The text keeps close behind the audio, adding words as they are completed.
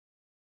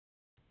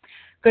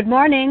Good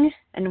morning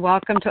and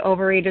welcome to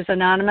Overeaters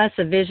Anonymous,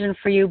 a Vision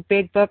for You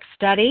Big Book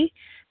study.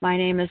 My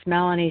name is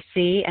Melanie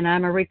C. and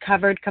I'm a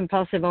recovered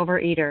compulsive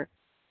overeater.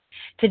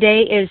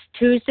 Today is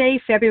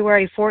Tuesday,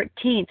 February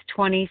 14th,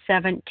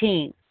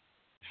 2017.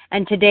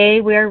 And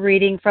today we are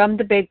reading from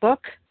the Big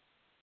Book,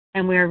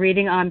 and we are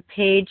reading on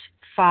page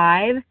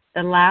 5,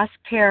 the last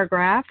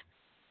paragraph,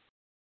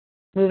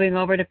 moving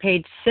over to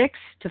page 6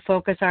 to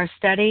focus our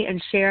study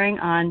and sharing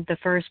on the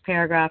first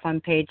paragraph on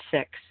page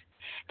 6.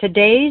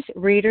 Today's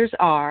readers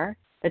are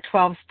the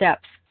 12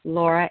 Steps,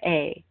 Laura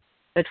A.,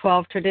 the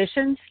 12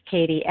 Traditions,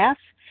 Katie F.,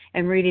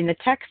 and reading the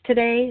text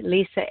today,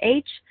 Lisa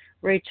H.,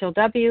 Rachel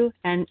W.,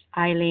 and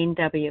Eileen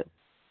W.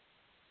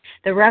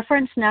 The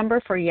reference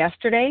number for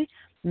yesterday,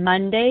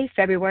 Monday,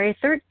 February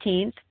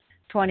 13th,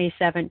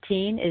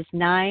 2017, is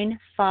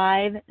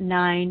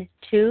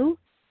 9592.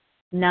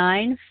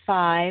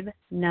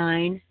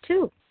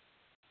 9592.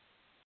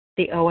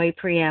 The OA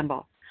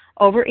Preamble.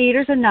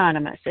 Overeaters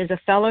Anonymous is a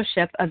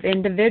fellowship of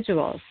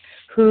individuals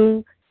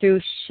who, through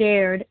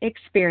shared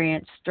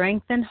experience,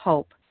 strength, and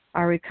hope,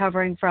 are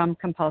recovering from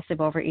compulsive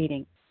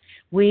overeating.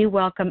 We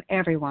welcome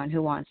everyone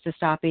who wants to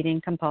stop eating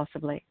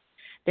compulsively.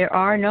 There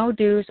are no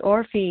dues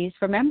or fees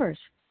for members.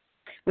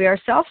 We are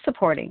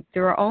self-supporting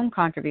through our own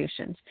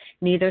contributions,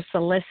 neither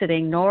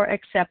soliciting nor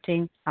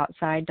accepting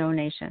outside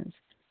donations.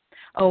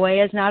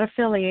 OA is not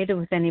affiliated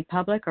with any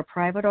public or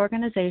private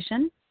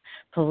organization,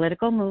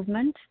 political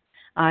movement,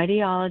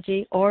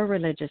 ideology, or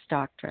religious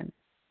doctrine.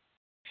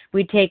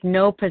 We take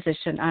no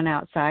position on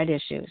outside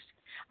issues.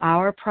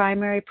 Our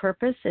primary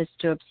purpose is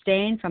to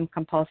abstain from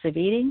compulsive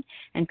eating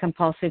and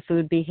compulsive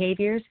food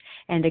behaviors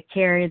and to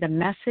carry the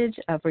message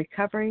of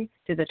recovery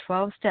through the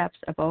 12 steps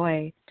of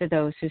OA to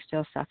those who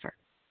still suffer.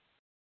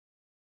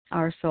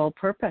 Our sole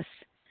purpose.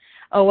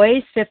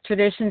 OA's fifth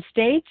tradition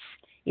states,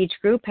 each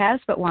group has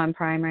but one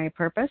primary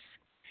purpose,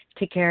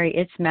 to carry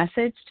its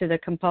message to the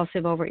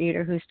compulsive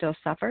overeater who still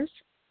suffers.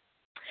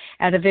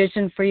 At a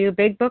Vision for You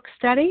Big Book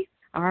study,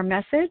 our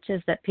message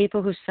is that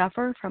people who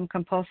suffer from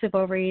compulsive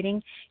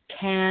overeating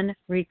can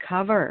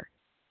recover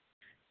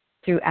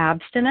through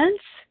abstinence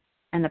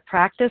and the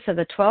practice of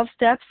the 12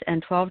 steps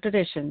and 12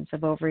 traditions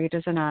of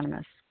Overeaters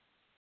Anonymous.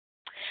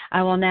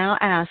 I will now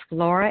ask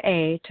Laura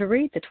A. to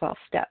read the 12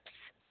 steps.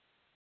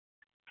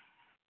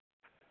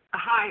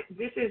 Hi,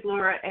 this is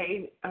Laura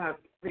A.,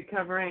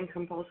 recovering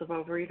compulsive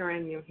overeater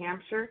in New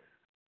Hampshire.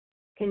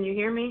 Can you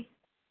hear me?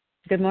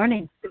 Good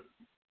morning.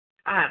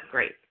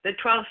 Great. The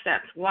 12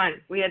 steps.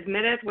 1, we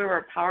admitted we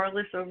were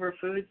powerless over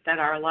food, that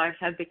our lives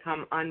had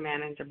become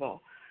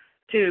unmanageable.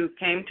 2,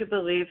 came to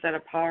believe that a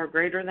power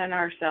greater than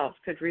ourselves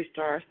could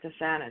restore us to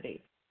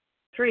sanity.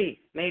 3,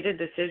 made a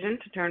decision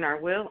to turn our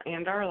will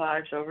and our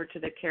lives over to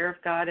the care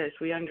of God as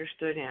we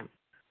understood Him.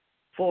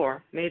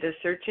 4, made a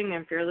searching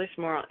and fearless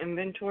moral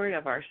inventory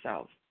of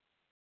ourselves.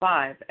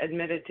 5,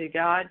 admitted to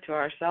God, to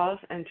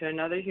ourselves, and to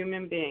another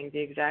human being the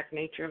exact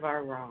nature of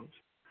our wrongs.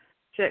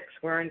 6,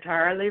 we're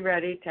entirely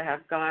ready to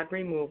have God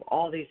remove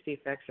all these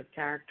defects of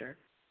character.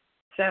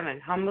 7,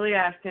 humbly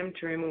asked Him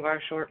to remove our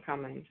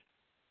shortcomings.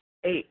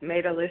 8,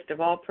 made a list of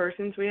all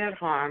persons we had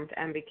harmed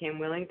and became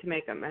willing to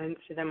make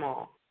amends to them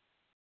all.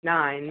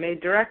 9,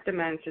 made direct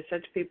amends to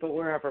such people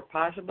wherever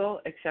possible,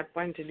 except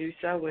when to do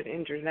so would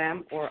injure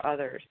them or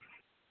others.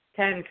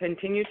 10,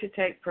 continued to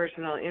take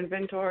personal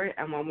inventory,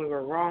 and when we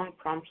were wrong,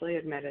 promptly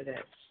admitted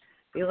it.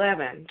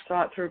 11,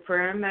 sought through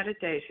prayer and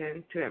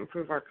meditation to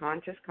improve our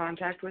conscious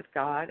contact with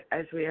God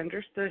as we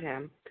understood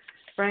Him,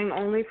 praying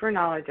only for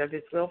knowledge of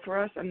His will for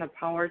us and the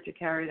power to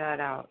carry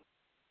that out.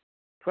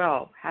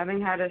 12,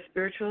 having had a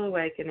spiritual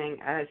awakening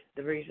as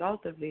the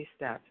result of these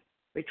steps,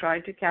 we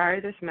tried to carry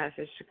this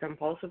message to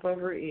compulsive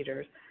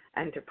overeaters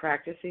and to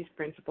practice these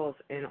principles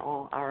in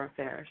all our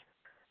affairs.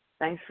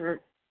 Thanks for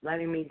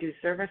letting me do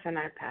service, and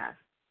I pass.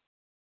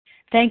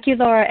 Thank you,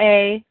 Laura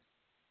A.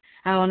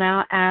 I will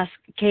now ask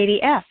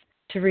Katie F.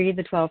 to read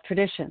the 12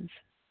 traditions.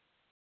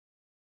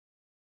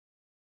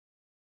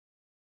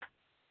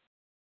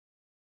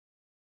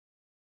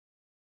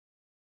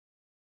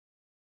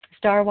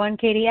 Star 1,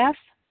 Katie F.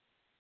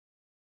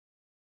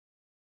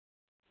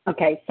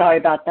 Okay, sorry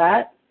about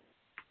that.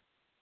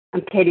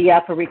 I'm Katie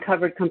F., a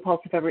recovered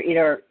compulsive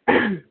overeater.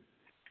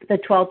 The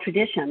 12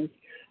 traditions.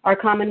 Our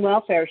common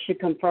welfare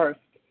should come first.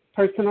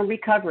 Personal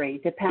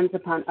recovery depends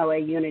upon OA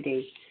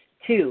unity.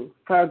 2,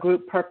 for our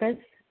group purpose,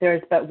 there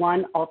is but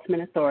one ultimate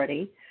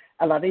authority,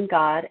 a loving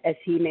God as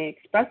He may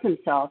express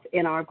Himself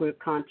in our group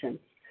conscience.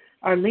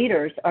 Our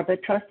leaders are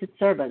but trusted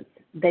servants.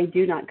 They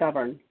do not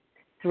govern.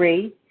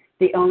 3,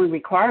 the only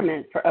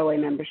requirement for OA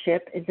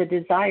membership is a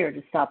desire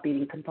to stop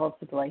eating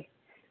compulsively.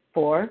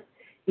 4,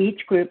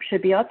 each group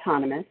should be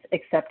autonomous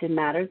except in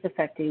matters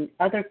affecting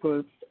other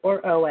groups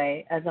or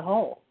OA as a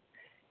whole.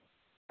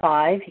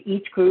 5,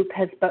 each group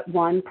has but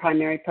one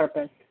primary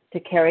purpose, to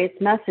carry its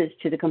message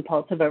to the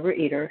compulsive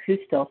overeater who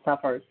still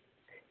suffers.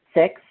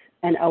 6,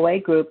 an OA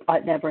group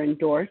ought never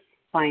endorse,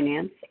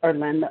 finance, or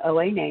lend the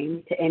OA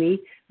name to any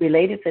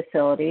related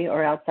facility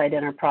or outside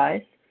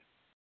enterprise,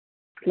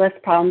 lest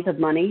problems of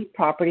money,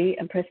 property,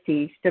 and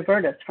prestige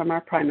divert us from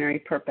our primary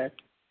purpose.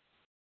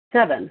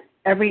 7.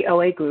 Every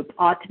OA group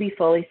ought to be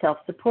fully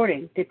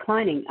self-supporting,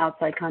 declining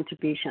outside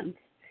contributions.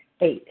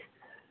 8.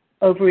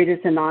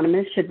 Overeaters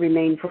Anonymous should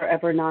remain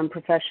forever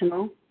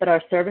non-professional, but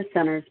our service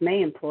centers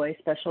may employ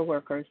special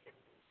workers.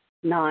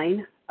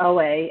 9.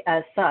 OA,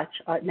 as such,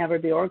 ought never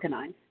be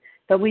organized,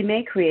 but we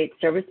may create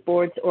service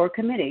boards or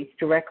committees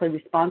directly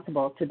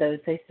responsible to those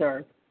they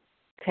serve.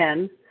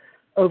 10.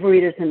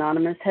 Overeaters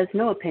Anonymous has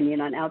no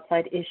opinion on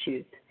outside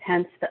issues,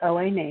 hence the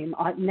OA name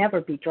ought never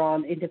be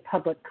drawn into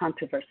public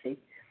controversy.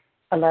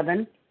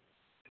 11.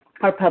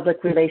 Our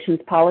public relations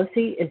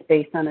policy is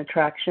based on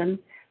attraction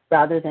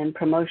rather than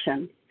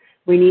promotion.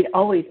 We need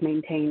always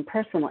maintain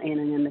personal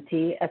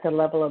anonymity at the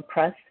level of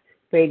press,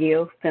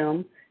 radio,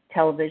 film,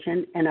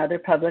 television, and other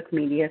public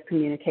media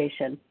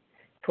communication.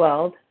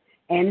 12.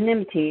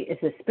 Anonymity is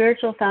the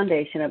spiritual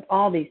foundation of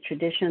all these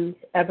traditions,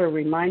 ever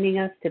reminding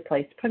us to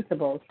place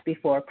principles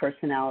before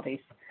personalities.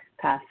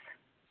 Pass.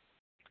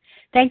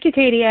 Thank you,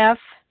 KDF.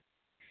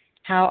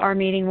 How our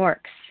meeting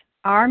works.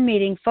 Our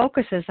meeting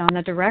focuses on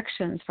the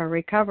directions for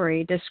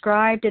recovery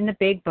described in the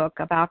Big Book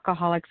of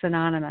Alcoholics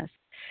Anonymous.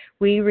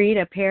 We read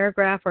a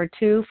paragraph or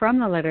two from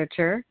the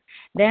literature,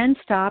 then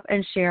stop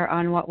and share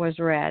on what was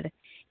read.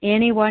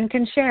 Anyone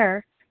can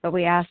share, but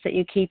we ask that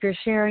you keep your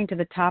sharing to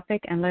the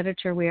topic and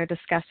literature we are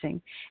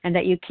discussing, and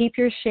that you keep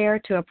your share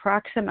to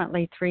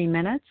approximately 3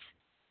 minutes.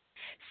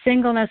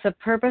 Singleness of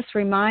purpose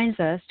reminds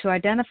us to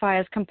identify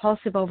as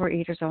compulsive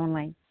overeaters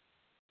only.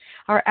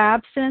 Our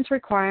abstinence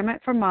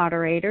requirement for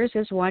moderators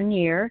is 1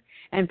 year,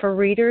 and for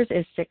readers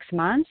is 6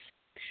 months.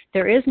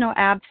 There is no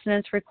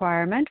abstinence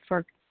requirement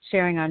for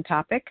sharing on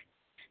topic.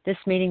 This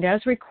meeting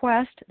does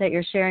request that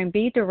your sharing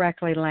be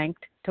directly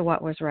linked to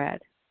what was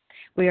read.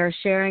 We are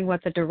sharing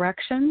what the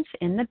directions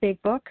in the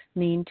Big Book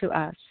mean to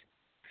us.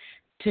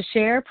 To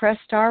share, press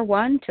star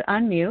 1 to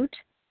unmute.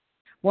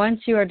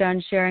 Once you are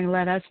done sharing,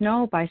 let us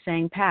know by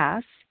saying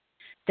pass.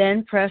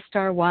 Then press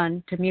star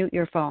 1 to mute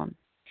your phone.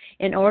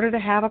 In order to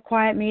have a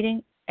quiet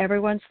meeting,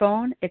 everyone's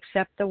phone,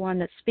 except the one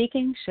that's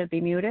speaking, should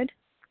be muted.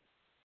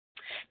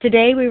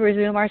 Today we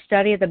resume our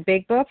study of the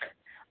Big Book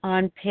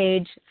on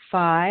page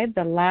 5,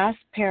 the last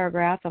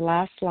paragraph, the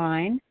last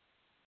line.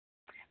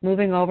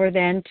 Moving over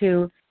then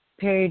to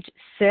page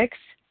 6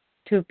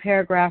 to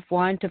paragraph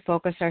 1 to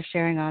focus our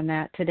sharing on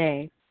that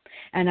today.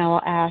 And I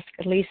will ask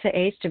Lisa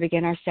H. to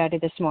begin our study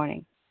this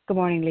morning. Good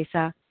morning,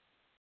 Lisa.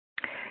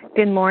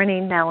 Good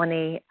morning,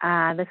 Melanie.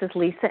 This is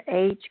Lisa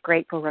H.,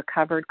 grateful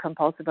recovered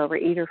compulsive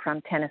overeater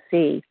from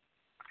Tennessee.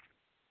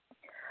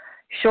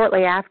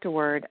 Shortly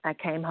afterward, I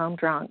came home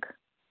drunk.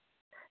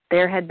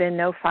 There had been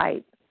no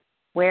fight.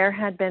 Where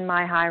had been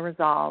my high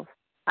resolve?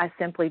 I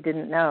simply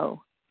didn't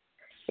know.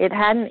 It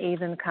hadn't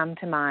even come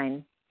to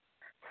mind.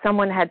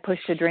 Someone had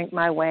pushed a drink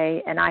my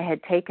way, and I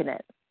had taken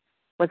it.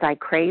 Was I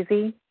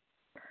crazy?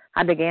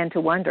 I began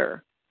to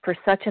wonder, for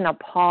such an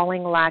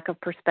appalling lack of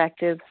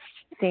perspective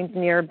seemed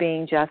near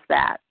being just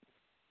that.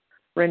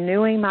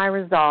 Renewing my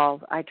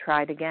resolve, I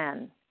tried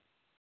again.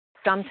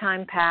 Some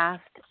time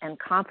passed, and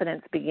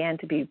confidence began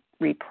to be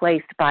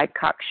replaced by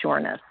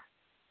cocksureness.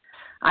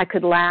 I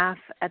could laugh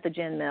at the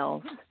gin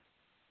mills.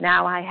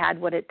 Now I had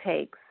what it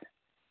takes.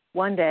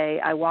 One day,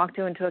 I walked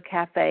into a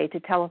cafe to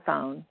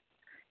telephone.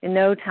 In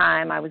no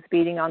time, I was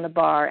beating on the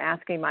bar,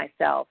 asking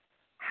myself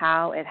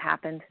how it had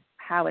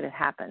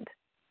happened.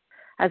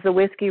 As the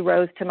whiskey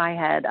rose to my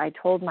head, I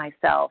told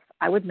myself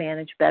I would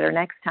manage better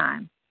next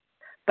time,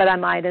 but I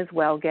might as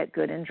well get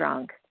good and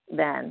drunk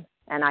then,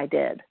 and I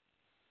did.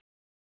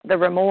 The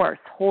remorse,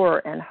 horror,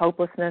 and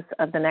hopelessness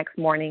of the next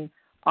morning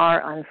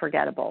are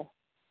unforgettable.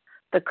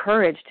 The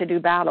courage to do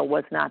battle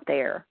was not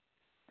there.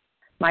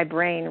 My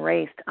brain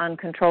raced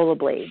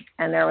uncontrollably,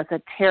 and there was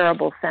a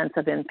terrible sense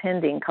of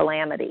impending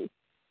calamity.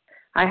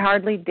 I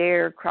hardly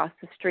dared cross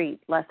the street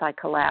lest I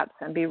collapse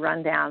and be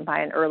run down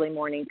by an early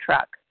morning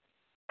truck,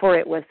 for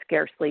it was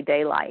scarcely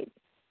daylight.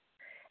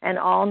 An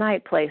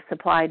all-night place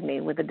supplied me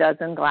with a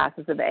dozen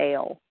glasses of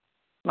ale.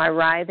 My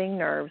writhing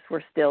nerves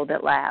were stilled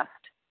at last.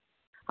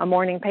 A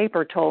morning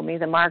paper told me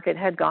the market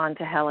had gone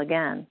to hell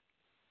again.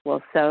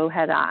 Well, so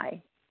had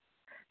I.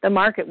 The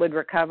market would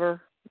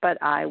recover, but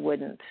I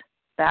wouldn't.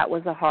 That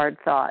was a hard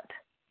thought.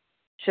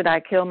 Should I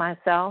kill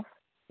myself?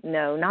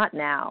 No, not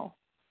now.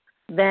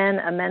 Then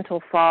a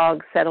mental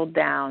fog settled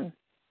down.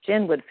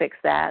 Gin would fix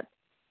that.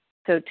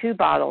 So 2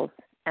 bottles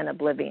and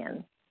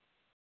oblivion.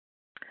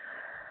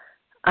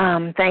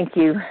 Thank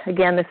you.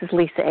 Again, this is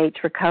Lisa H.,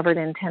 recovered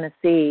in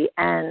Tennessee.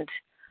 And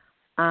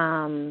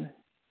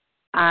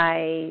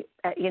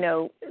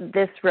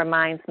this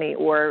reminds me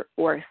or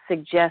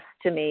suggests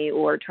to me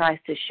or tries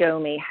to show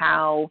me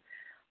how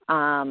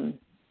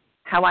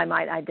I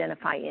might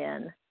identify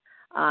in,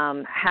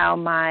 how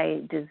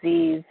my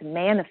disease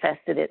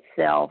manifested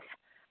itself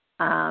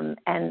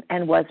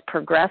and was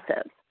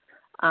progressive.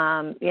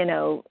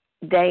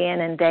 Day in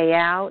and day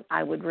out,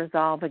 I would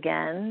resolve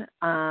again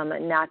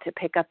not to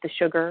pick up the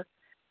sugar.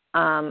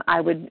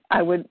 I would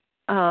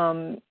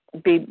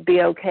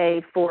be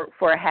okay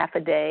for a half a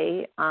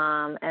day,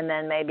 and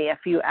then maybe a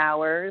few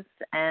hours.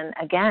 And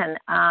again,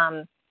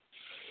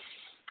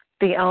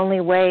 the only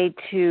way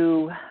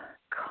to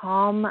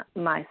calm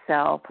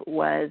myself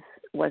was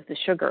the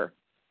sugar.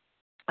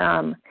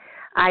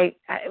 It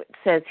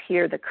says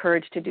here the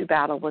courage to do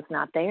battle was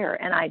not there,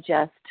 and I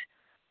just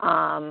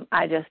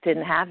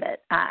didn't have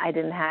it. I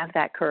didn't have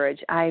that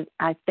courage. I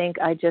think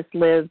I just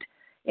lived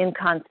in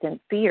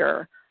constant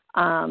fear,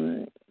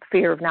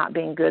 fear of not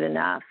being good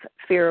enough,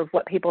 fear of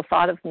what people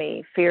thought of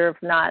me, fear of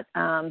not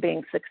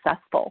being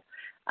successful,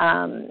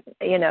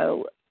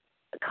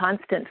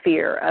 constant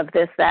fear of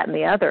this, that, and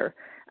the other.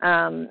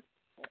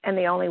 And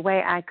the only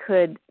way I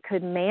could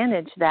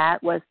manage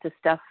that was to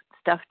stuff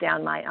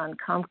down my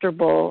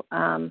uncomfortable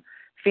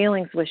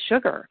feelings with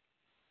sugar.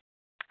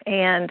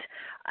 And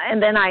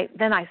then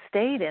I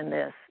stayed in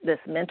this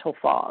mental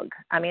fog.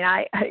 I mean,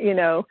 I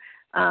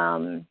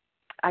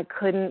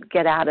couldn't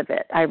get out of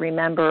it. I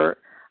remember,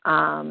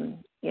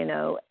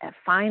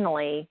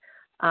 finally,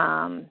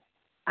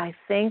 I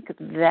think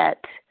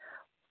that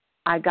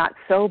I got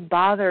so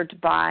bothered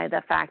by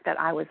the fact that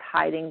I was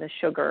hiding the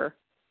sugar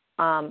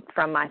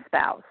from my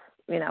spouse,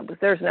 because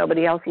there's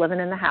nobody else living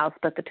in the house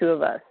but the two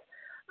of us.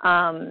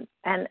 And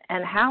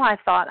how I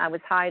thought I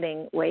was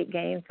hiding weight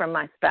gain from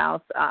my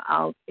spouse,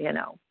 I'll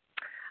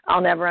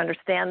never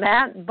understand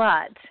that.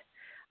 But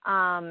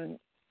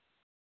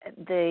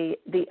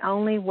the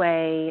only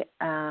way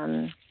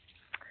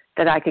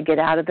that I could get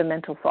out of the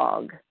mental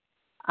fog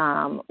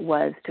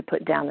was to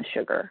put down the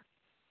sugar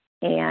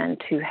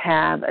and to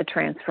have a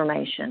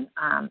transformation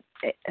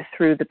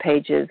through the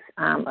pages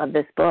of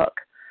this book,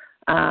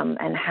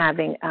 and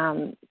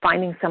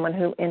finding someone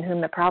in whom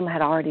the problem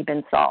had already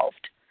been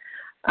solved.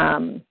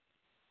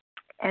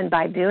 And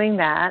by doing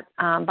that,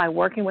 by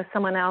working with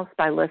someone else,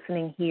 by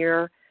listening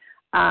here,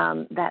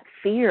 that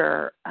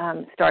fear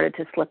started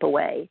to slip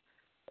away,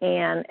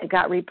 and it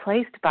got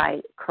replaced by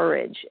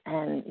courage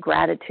and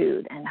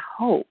gratitude and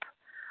hope.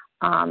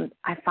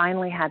 I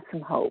finally had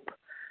some hope.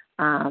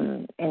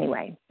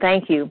 Anyway,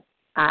 thank you.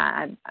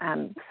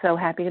 I'm so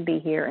happy to be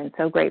here and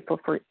so grateful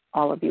for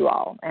all of you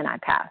all, and I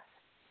pass.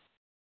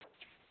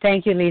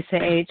 Thank you, Lisa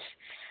H.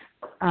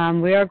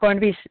 We are going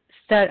to be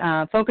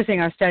focusing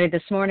our study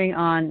this morning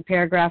on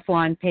paragraph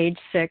 1, page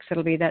 6.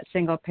 It'll be that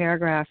single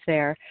paragraph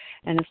there,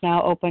 and it's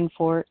now open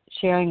for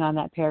sharing on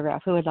that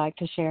paragraph. Who would like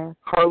to share?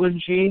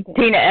 Harlan G.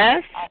 Tina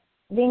S.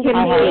 Vinga,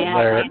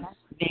 Larry.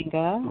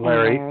 Vinga,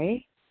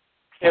 Larry.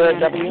 Sarah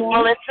W.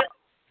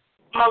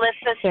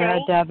 Melissa Sarah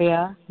C.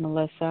 W.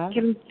 Melissa.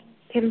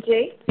 Kim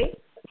G.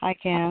 Hi,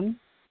 Kim.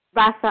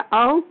 Vasa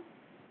O.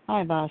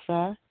 Hi,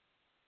 Vasa.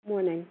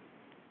 Morning.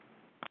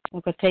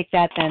 We'll go take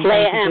that then. Leah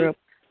Thank you, M. group.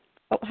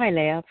 Oh, hi,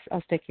 Leah.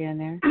 I'll stick you in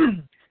there.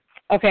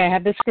 Okay, I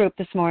have this group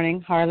this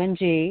morning: Harlan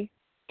G.,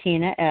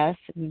 Tina S.,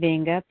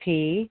 Vinga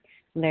P.,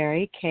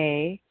 Larry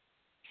K.,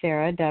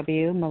 Sarah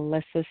W.,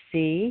 Melissa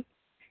C.,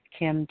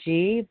 Kim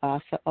G.,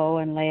 Vasa O.,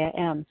 and Leah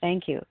M.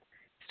 Thank you.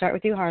 Start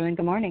with you, Harlan.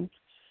 Good morning.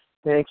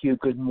 Thank you.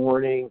 Good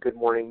morning. Good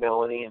morning,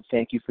 Melanie, and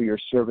thank you for your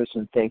service,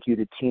 and thank you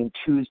to Team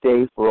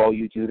Tuesday for all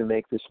you do to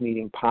make this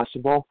meeting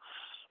possible.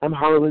 I'm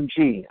Harlan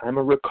G. I'm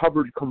a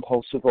recovered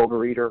compulsive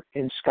overeater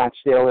in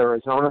Scottsdale,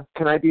 Arizona.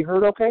 Can I be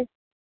heard okay?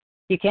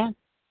 You can.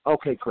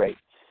 Okay, great.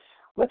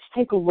 Let's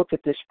take a look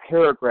at this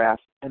paragraph,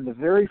 and the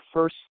very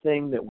first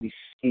thing that we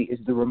see is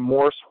the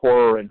remorse,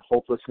 horror, and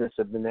hopelessness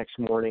of the next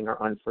morning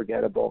are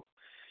unforgettable.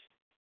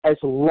 As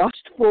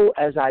lustful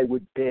as I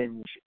would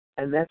binge,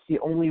 and that's the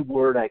only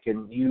word I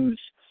can use,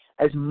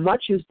 as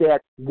much as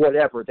that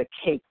whatever, the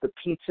cake, the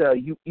pizza,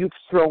 you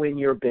throw in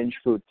your binge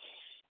food,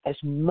 as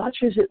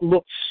much as it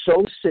looked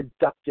so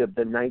seductive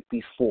the night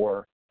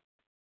before,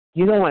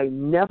 I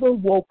never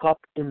woke up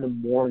in the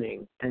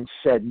morning and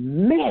said,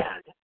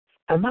 man,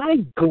 am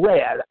I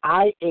glad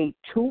I ate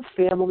 2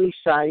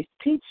 family-sized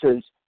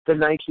pizzas the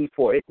night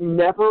before. It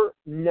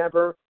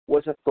never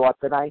was a thought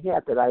that I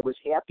had, that I was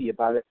happy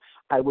about it.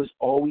 I was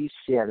always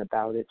sad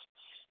about it.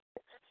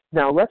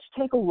 Now, let's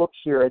take a look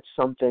here at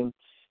something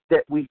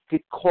that we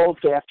could call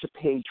back to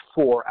page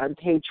 4. On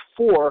page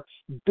 4,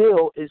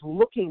 Bill is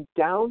looking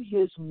down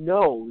his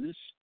nose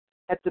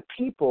at the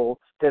people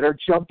that are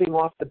jumping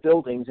off the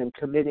buildings and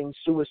committing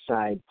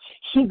suicide.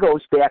 He goes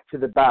back to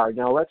the bar.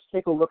 Now, let's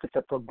take a look at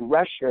the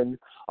progression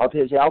of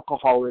his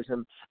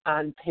alcoholism.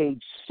 On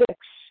page 6,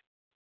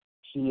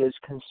 he is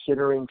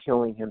considering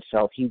killing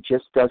himself. He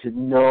just doesn't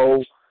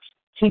know.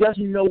 He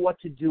doesn't know what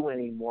to do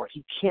anymore.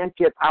 He can't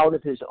get out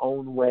of his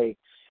own way.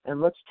 And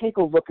let's take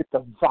a look at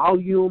the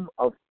volume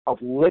of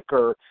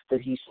liquor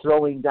that he's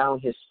throwing down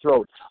his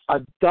throat.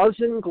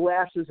 12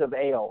 glasses of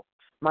ale.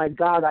 My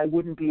God, I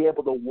wouldn't be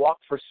able to walk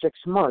for 6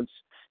 months.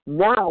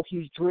 Now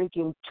he's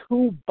drinking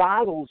 2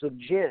 bottles of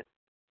gin.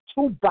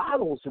 2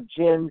 bottles of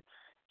gin.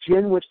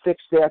 Gin would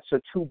fix that, so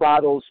 2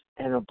 bottles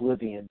and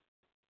oblivion.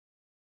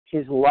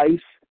 His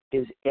life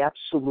is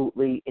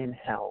absolutely in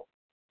hell.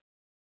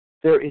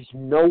 There is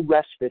no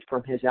respite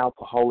from his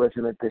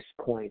alcoholism at this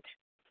point.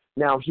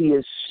 Now, he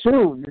is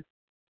soon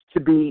to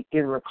be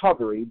in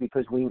recovery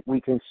because we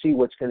can see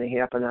what's going to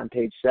happen on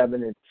page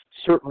 7 and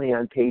certainly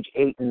on page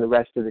 8 and the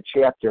rest of the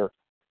chapter.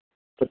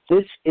 But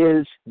this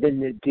is the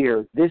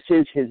nadir. This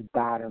is his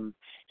bottom.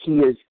 He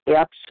is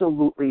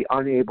absolutely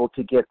unable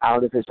to get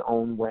out of his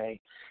own way.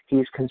 He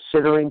is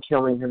considering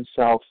killing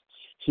himself.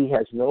 He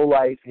has no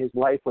life. His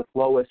life with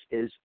Lois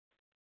is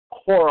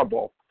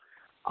horrible.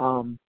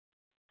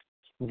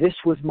 This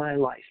was my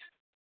life,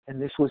 and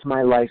this was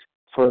my life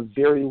for a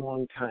very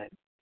long time.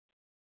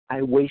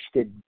 I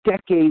wasted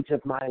decades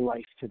of my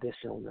life to this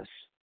illness.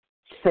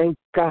 Thank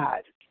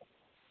God,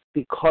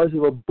 because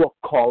of a book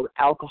called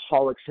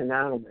Alcoholics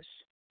Anonymous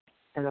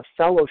and a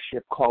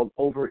fellowship called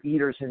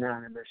Overeaters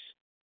Anonymous,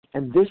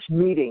 and this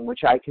meeting,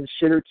 which I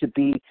consider to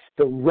be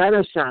the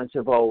renaissance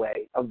of OA,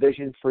 a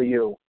vision for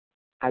you,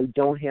 I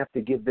don't have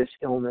to give this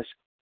illness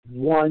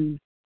one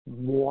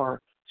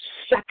more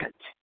second.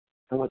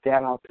 And with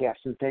that, I'll pass.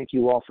 And thank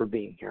you all for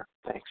being here.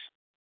 Thanks.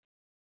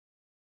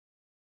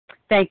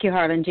 Thank you,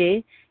 Harlan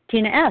G.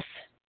 Tina S.,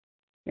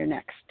 you're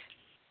next.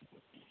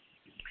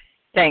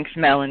 Thanks,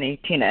 Melanie.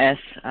 Tina S.,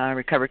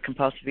 recovered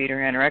compulsive eater,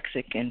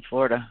 anorexic in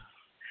Florida.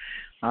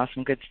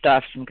 Some good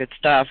stuff.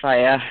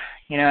 I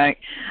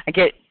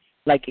get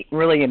like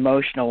really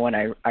emotional when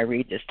I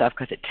read this stuff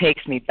because it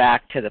takes me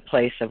back to the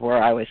place of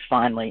where I was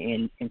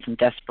finally in some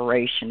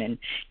desperation, and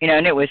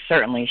and it was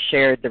certainly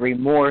shared. The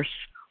remorse,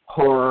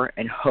 horror,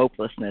 and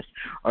hopelessness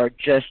are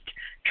just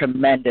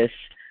tremendous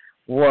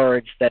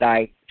words that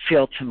I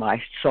feel to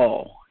my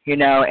soul,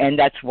 and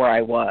that's where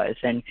I was,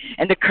 and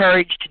the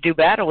courage to do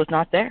battle was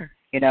not there.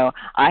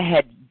 I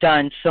had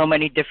done so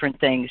many different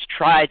things,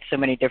 tried so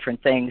many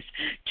different things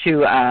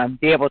to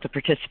be able to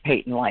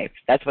participate in life.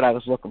 That's what I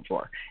was looking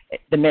for,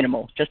 the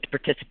minimal, just to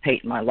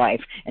participate in my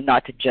life and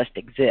not to just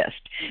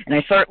exist. And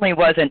I certainly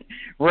wasn't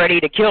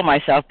ready to kill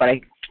myself, but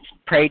I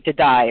prayed to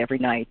die every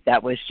night.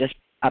 That was just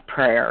a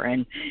prayer.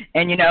 And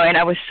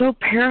I was so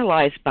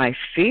paralyzed by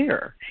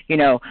fear.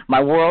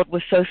 My world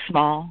was so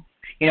small.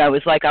 It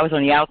was like I was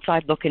on the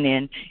outside looking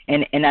in,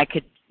 and I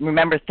could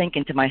remember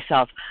thinking to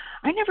myself,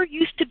 I never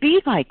used to be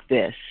like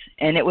this.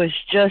 And it was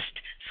just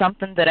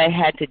something that I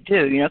had to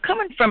do.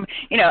 Coming from,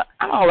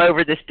 I'm all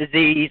over this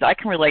disease. I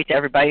can relate to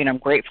everybody, and I'm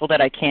grateful that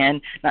I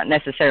can. Not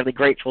necessarily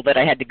grateful that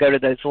I had to go to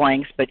those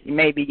lengths, but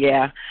maybe,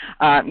 yeah.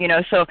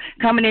 So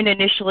coming in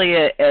initially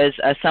as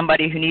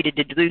somebody who needed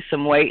to lose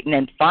some weight, and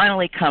then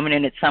finally coming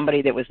in as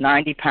somebody that was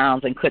 90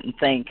 pounds and couldn't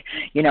think,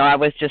 I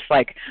was just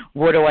like,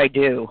 what do I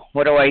do?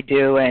 What do I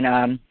do? And,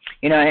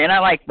 and I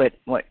like what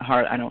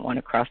I don't want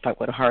to cross-talk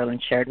what Harlan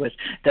shared was,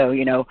 though,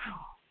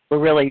 we're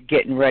really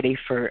getting ready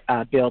for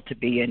Bill to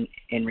be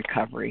in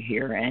recovery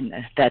here, and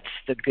that's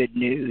the good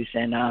news.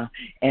 And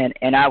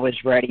I was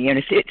ready. And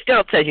it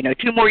still says,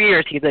 2 more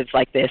years he lives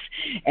like this,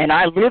 and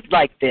I lived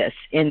like this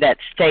in that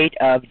state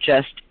of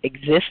just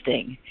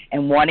existing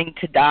and wanting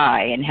to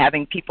die, and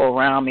having people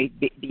around me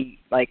be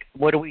like,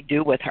 what do we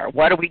do with her?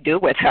 What do we do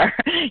with her?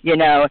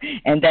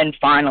 And then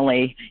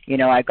finally,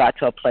 I got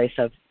to a place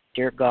of,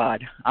 dear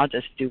God, I'll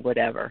just do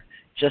whatever,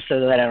 just so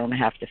that I don't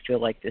have to feel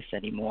like this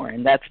anymore.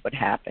 And that's what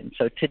happened.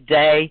 So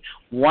today,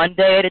 one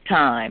day at a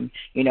time,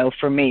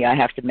 for me, I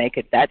have to make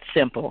it that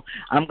simple.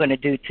 I'm going to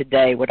do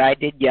today what I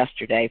did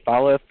yesterday,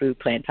 follow a food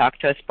plan, talk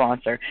to a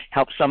sponsor,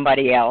 help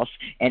somebody else,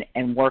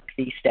 and work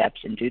these steps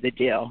and do the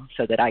deal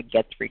so that I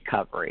get the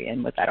recovery.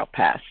 And with that, I'll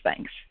pass.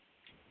 Thanks.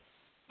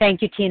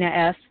 Thank you, Tina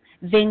S.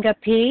 Vinga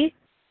P.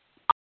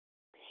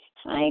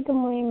 Hi, good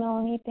morning,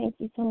 Melanie. Thank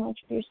you so much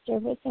for your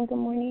service, and good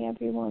morning,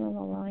 everyone on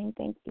the line.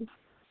 Thank you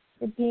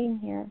for being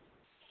here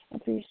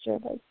and for your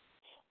service.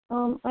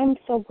 I'm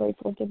so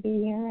grateful to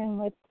be here and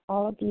with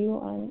all of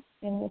you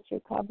in this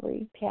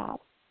recovery path.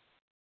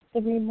 The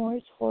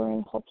remorse, horror,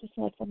 and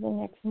hopelessness of the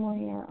next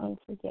morning are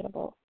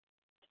unforgettable.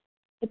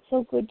 It's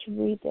so good to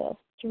read this,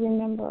 to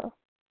remember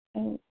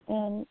and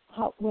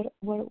how what it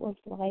was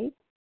like.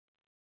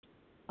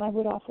 I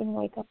would often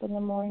wake up in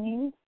the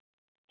morning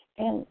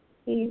and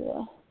see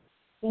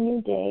the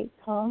new day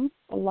come,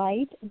 the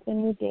light of the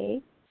new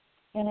day,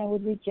 and I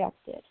would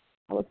reject it.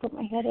 I would put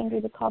my head under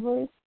the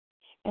covers,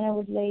 and I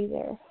would lay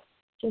there,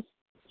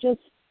 just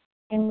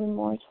in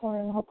remorse, horror,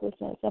 and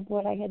hopelessness of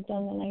what I had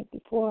done the night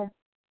before.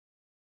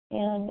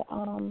 And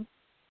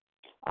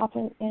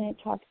often, and it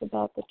talks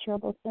about the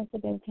terrible sense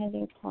of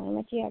impending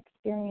calamity. I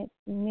experienced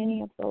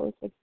many of those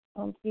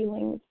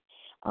feelings,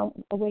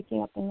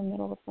 waking up in the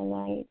middle of the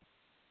night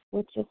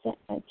with just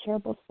a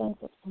terrible sense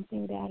of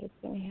something bad is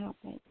going to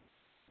happen.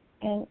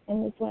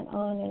 And this went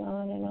on and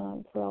on and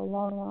on for a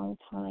long, long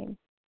time.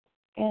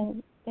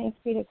 And thanks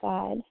be to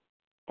God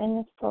and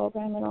this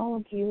program and all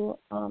of you.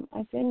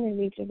 I've been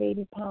relieved of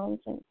 80 pounds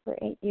for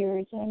 8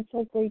 years, and I'm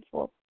so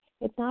grateful.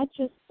 It's not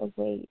just the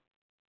weight;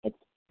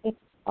 it's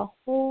a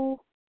whole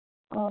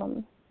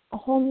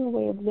new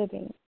way of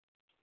living.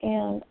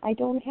 And I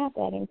don't have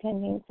that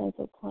impending sense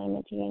of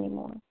calamity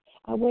anymore.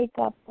 I wake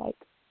up like,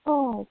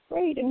 oh,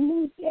 great, a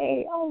new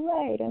day. All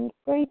right, I'm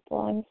grateful.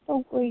 I'm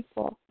so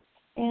grateful.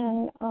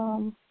 And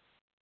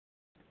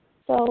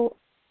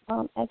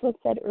as was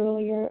said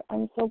earlier,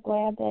 I'm so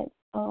glad that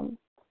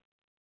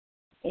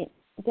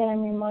that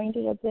I'm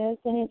reminded of this,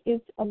 and it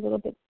is a little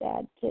bit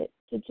sad to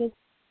just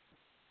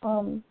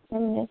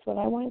reminisce what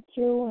I went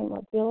through and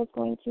what Bill is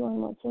going through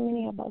and what so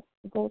many of us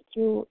go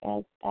through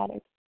as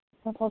addicts,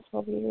 compulsive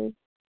overeaters.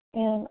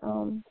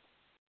 And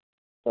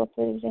so if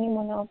there's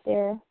anyone out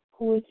there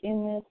who is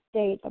in this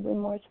state of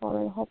remorse,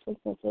 horror, and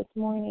hopelessness this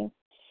morning,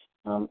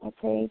 I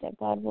pray that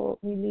God will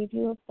relieve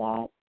you of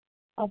that,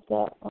 of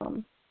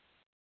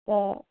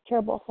the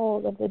terrible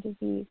hold of the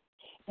disease.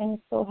 And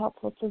it's so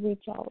helpful to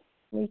reach out.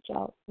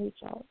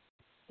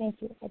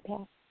 Thank you. I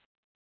pass.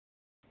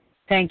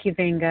 Thank you,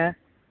 Vinga.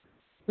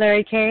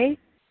 Larry K?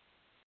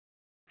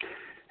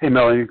 Hey,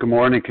 Melanie. Good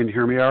morning. Can you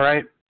hear me all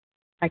right?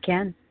 I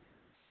can.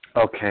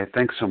 Okay.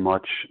 Thanks so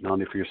much,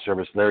 Melanie, for your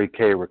service. Larry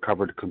K.,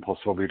 recovered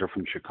compulsive overeater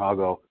from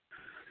Chicago.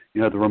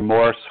 You know, the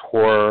remorse,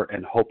 horror,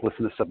 and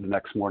hopelessness of the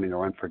next morning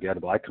are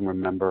unforgettable. I can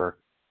remember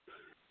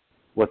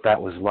what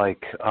that was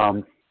like.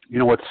 You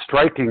know, what's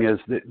striking is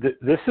that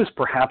this is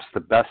perhaps the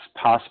best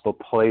possible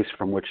place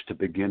from which to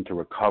begin to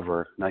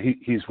recover. Now,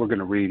 we're going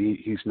to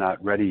read, he's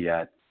not ready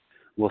yet.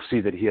 We'll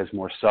see that he has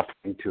more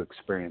suffering to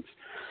experience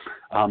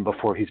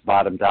before he's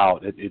bottomed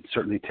out. It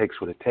certainly takes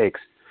what it takes.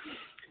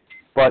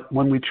 But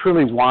when we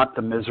truly want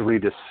the misery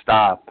to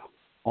stop,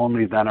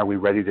 only then are we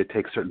ready to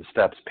take certain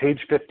steps. Page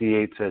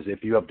 58 says,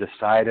 if you have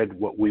decided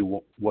what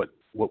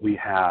we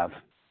have,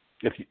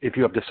 if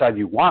you have decided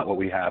you want what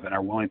we have and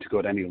are willing to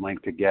go to any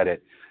length to get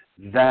it,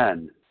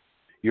 then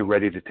you're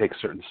ready to take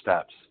certain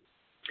steps.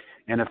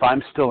 And if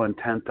I'm still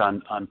intent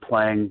on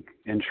playing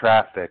in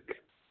traffic,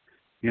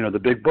 you know, the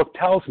big book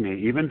tells me,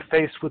 even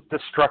faced with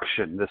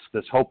destruction,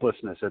 this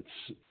hopelessness, it's,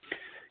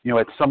 you know,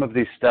 at some of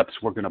these steps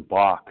we're going to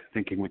balk,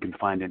 thinking we can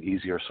find an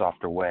easier,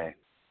 softer way.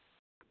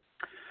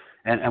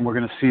 And we're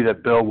going to see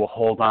that Bill will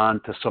hold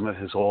on to some of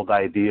his old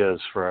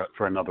ideas for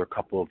another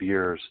couple of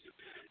years.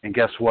 And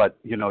guess what?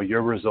 You know,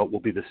 your result will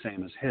be the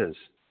same as his.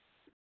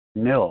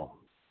 Nil.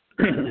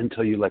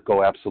 Until you let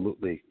go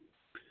absolutely.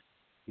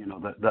 You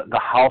know, the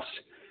house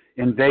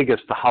in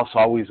Vegas, the house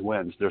always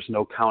wins. There's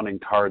no counting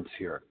cards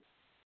here.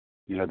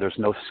 You know, there's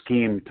no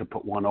scheme to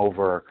put one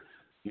over,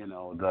 you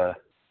know, the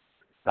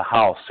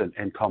house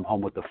and come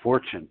home with the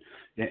fortune.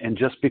 And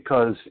just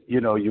because, you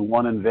know, you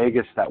won in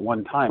Vegas that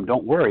one time,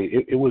 don't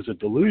worry. It was a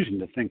delusion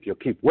to think you'll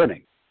keep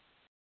winning.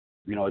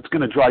 You know, it's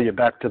going to draw you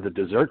back to the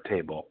dessert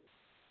table.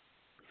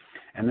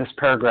 And this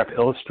paragraph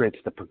illustrates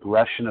the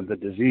progression of the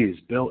disease.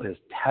 Bill is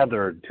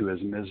tethered to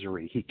his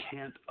misery. He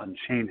can't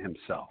unchain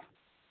himself.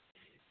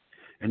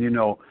 And, you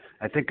know,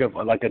 I think of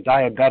like a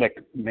diabetic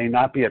may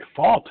not be at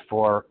fault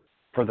for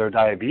their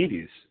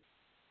diabetes,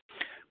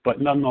 but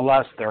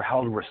nonetheless, they're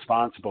held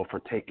responsible for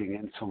taking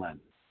insulin,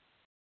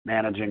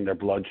 managing their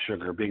blood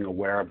sugar, being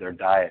aware of their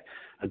diet.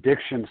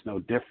 Addiction's no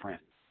different.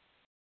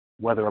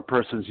 Whether a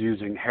person's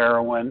using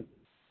heroin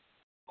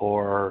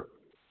or,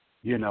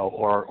 you know,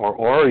 or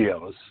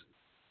Oreos,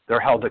 they're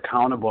held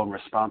accountable and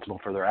responsible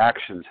for their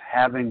actions.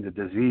 Having the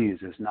disease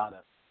is not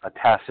a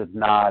tacit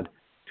nod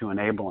to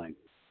enabling.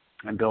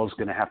 And Bill's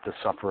going to have to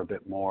suffer a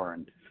bit more,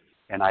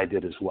 and I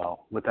did as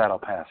well. With that, I'll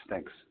pass.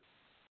 Thanks.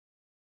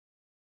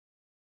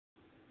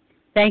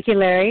 Thank you,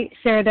 Larry.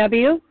 Sarah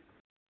W.?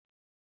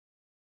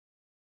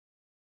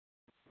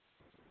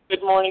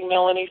 Good morning,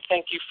 Melanie.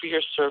 Thank you for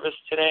your service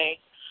today.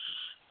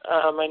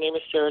 My name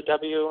is Sarah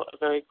W., a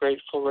very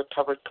grateful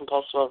recovered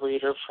compulsive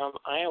overeater from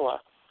Iowa.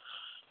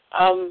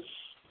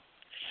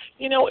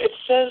 You know, it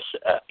says,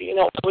 you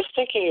know, I was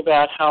thinking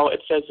about how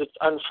it says it's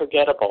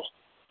unforgettable,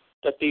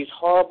 that these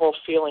horrible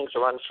feelings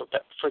are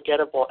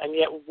unforgettable, and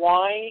yet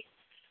why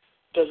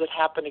does it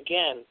happen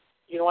again?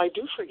 You know, I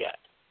do forget.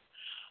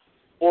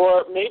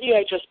 Or maybe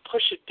I just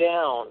push it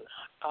down.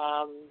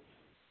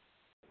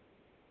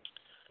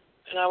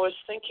 And I was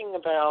thinking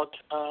about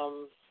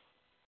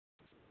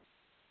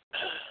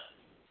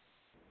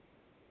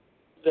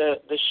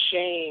the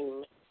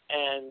shame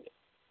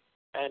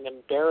and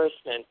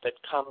embarrassment that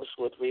comes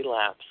with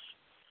relapse.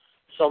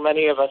 So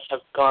many of us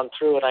have gone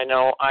through it. I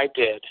know I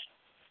did.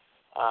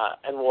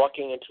 And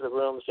walking into the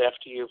rooms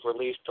after you've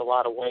released a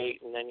lot of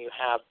weight, and then you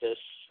have this,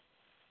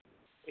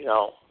 you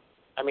know,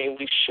 I mean,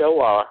 we show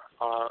our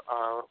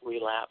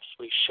relapse.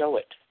 We show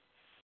it.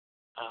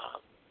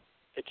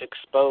 It's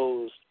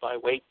exposed by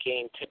weight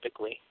gain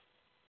typically.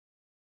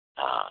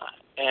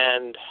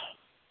 And,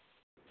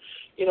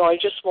 you know, I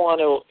just want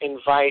to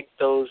invite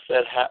those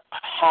that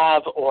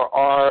have or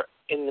are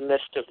in the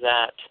midst of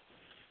that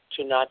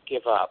to not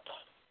give up.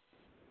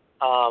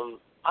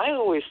 I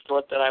always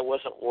thought that I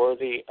wasn't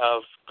worthy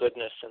of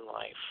goodness in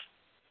life.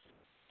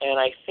 And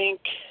I think,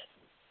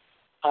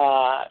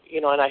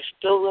 you know, and I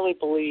still really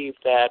believe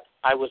that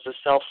I was a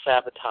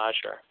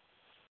self-sabotager.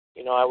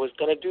 You know, I was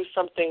going to do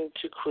something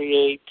to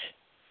create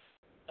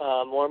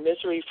more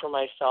misery for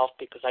myself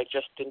because I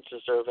just didn't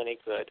deserve any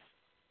good.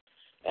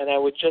 And I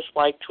would just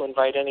like to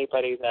invite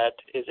anybody that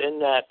is in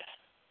that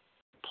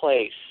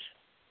place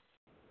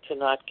to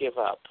not give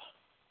up,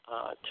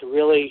 to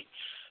really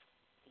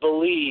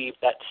believe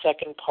that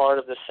second part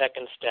of the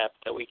second step,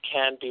 that we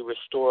can be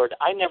restored.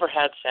 I never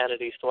had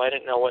sanity, so I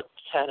didn't know what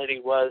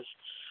sanity was.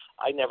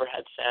 I never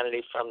had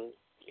sanity from,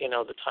 you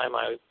know, the time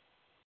I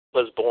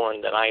was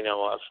born that I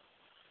know of.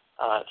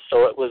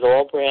 So it was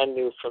all brand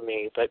new for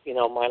me. But, you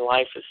know, my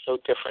life is so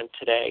different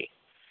today.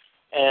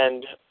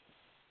 And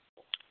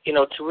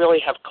to really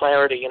have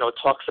clarity. It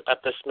talks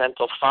about this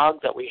mental fog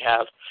that we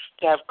have,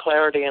 to have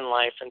clarity in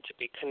life and to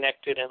be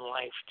connected in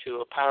life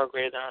to a power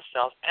greater than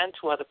ourselves and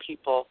to other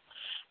people,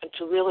 and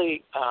to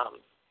really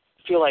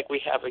feel like we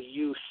have a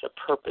use, a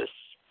purpose,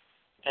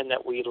 and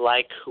that we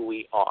like who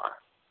we are.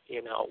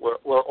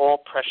 We're all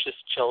precious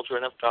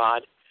children of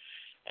God,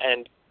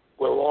 and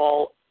we're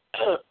all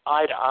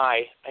eye to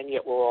eye, and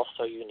yet we're all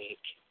so unique.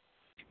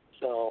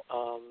 So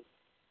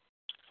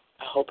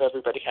I hope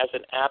everybody has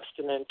an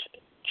abstinent,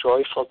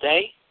 joyful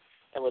day.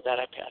 And with that,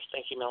 I pass.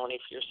 Thank you, Melanie,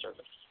 for your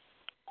service.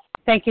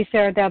 Thank you,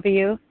 Sarah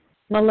W.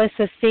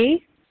 Melissa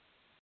C.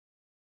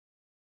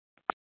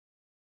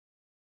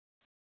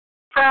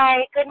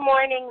 Hi, good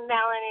morning,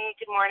 Melanie.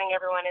 Good morning,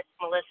 everyone. It's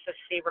Melissa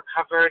C.,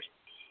 recovered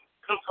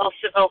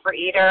compulsive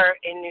overeater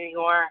in New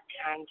York.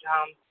 And,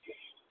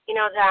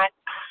 that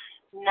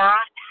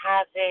not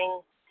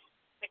having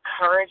the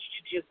courage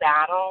to do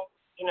battle,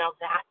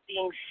 that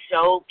being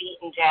so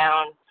beaten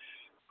down,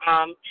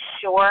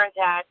 sure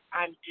that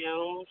I'm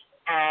doomed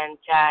and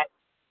that,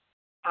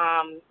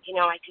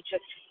 I could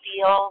just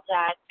feel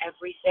that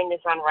everything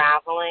is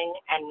unraveling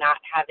and not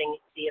having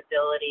the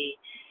ability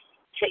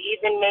to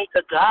even make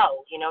a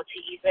go, to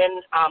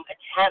even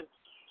attempt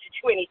to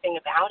do anything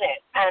about it.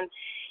 And,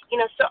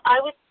 so I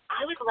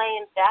would lay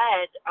in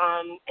bed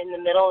in the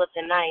middle of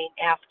the night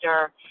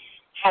after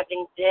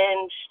having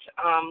binged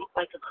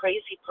like a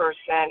crazy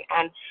person,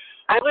 and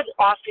I would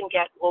often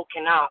get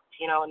woken up,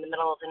 in the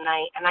middle of the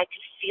night, and I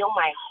could feel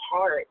my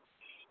heart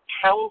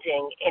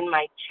pounding in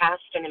my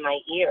chest and in my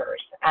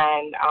ears.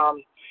 And,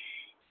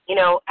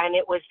 and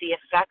it was the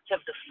effect of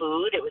the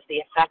food. It was the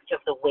effect of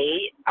the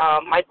weight.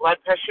 My blood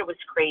pressure was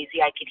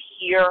crazy. I could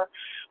hear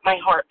my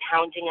heart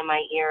pounding in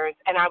my ears,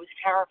 and I was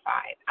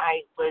terrified.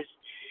 I was,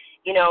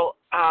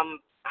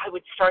 I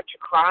would start to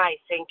cry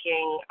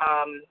thinking,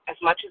 as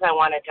much as I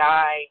want to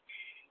die,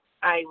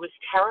 I was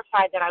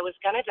terrified that I was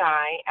going to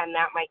die and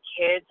that my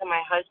kids and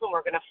my husband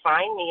were going to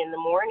find me in the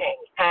morning.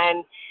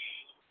 And,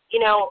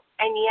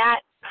 and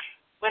yet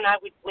when I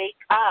would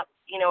wake up,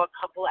 a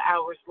couple of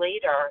hours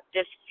later,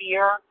 this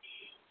fear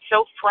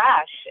so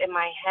fresh in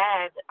my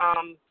head,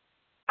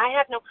 I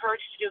had no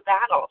courage to do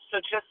battle.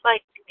 So just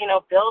like,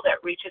 Bill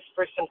that reaches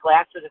for some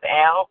glasses of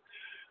ale,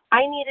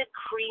 I needed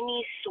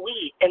creamy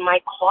sweet in my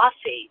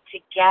coffee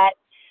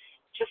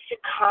just to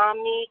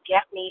calm me,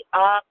 get me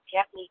up,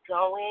 get me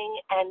going.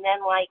 And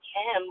then like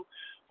him,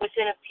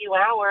 within a few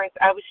hours,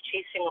 I was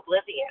chasing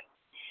oblivion,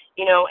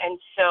 and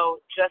so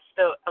just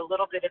a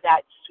little bit of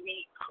that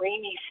sweet,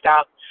 creamy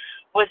stuff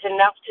was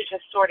enough to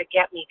just sort of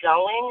get me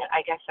going,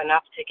 I guess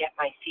enough to get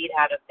my feet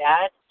out of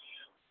bed.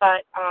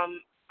 But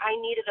I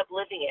needed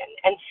oblivion.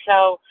 And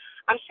so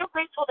I'm so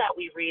grateful that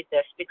we read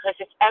this, because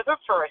if ever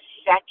for a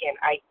second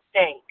I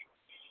think,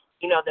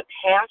 the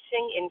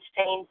passing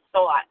insane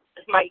thought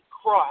might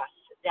cross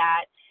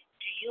that,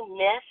 do you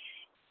miss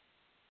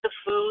the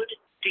food?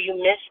 Do you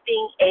miss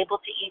being able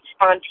to eat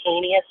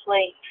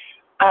spontaneously?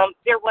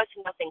 There was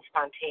nothing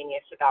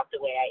spontaneous about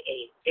the way I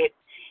ate.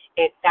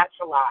 That's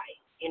a lie,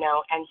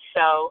 and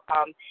so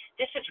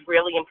this is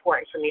really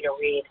important for me to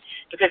read,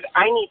 because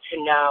I need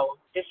to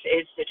know this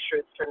is the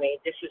truth for me.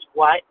 This is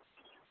what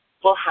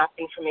will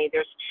happen for me.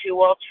 There's two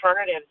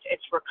alternatives.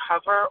 It's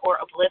recover or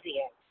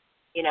oblivion,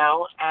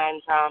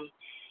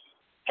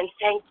 and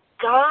thank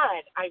God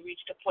I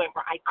reached a point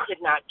where I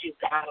could not do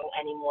battle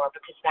anymore,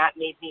 because that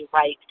made me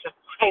right to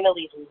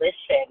finally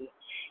listen,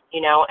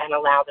 and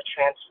allow the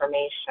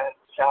transformation.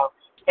 So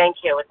thank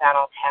you. With that,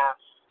 I'll pass.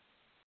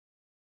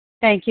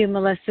 Thank you,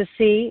 Melissa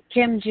C.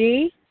 Kim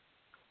G.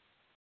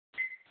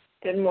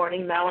 Good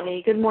morning,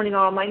 Melanie. Good morning,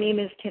 all. My name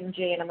is Kim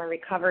G., and I'm a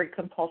recovered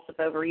compulsive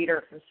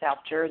overeater from South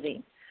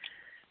Jersey.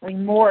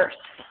 Remorse,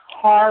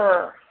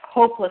 horror,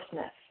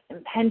 hopelessness,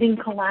 impending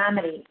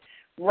calamity,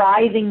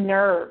 writhing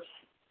nerves.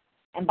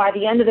 And by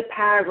the end of the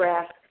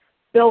paragraph,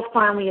 Bill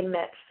finally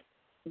admits,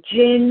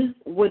 gin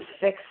would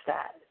fix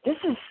that. This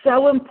is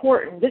so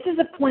important. This is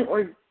a point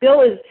where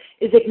Bill is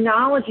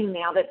acknowledging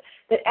now that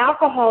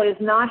alcohol is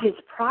not his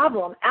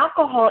problem.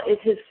 Alcohol is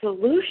his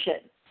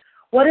solution.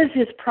 What is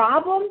his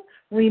problem?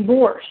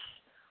 Remorse,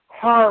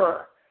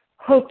 horror,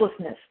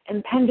 hopelessness,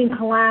 impending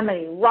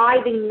calamity,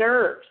 writhing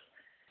nerves.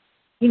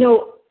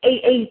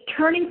 A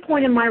turning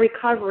point in my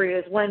recovery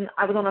is when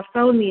I was on a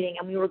phone meeting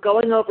and we were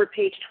going over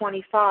page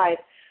 25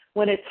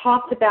 when it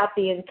talked about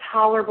the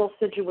intolerable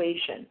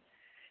situation.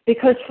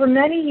 Because for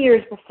many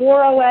years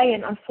before OA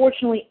and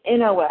unfortunately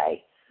in OA,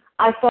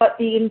 I thought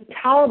the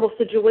intolerable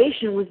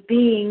situation was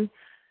being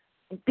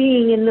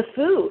in the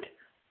food.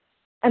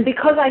 And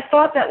because I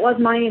thought that was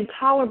my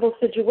intolerable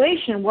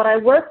situation, what I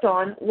worked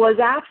on was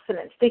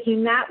abstinence,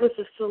 thinking that was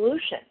the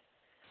solution.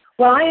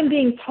 What I am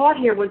being taught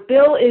here, what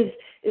Bill is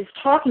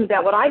talking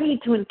about, what I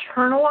need to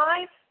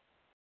internalize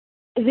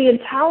is the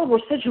intolerable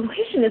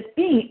situation is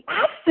being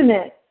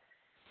abstinent.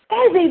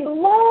 That is a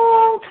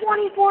long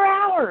 24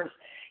 hours.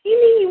 You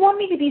mean you want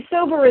me to be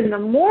sober in the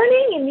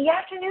morning, in the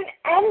afternoon,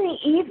 and the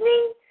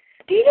evening?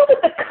 Do you know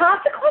what the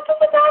consequences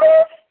of that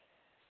is?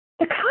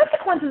 The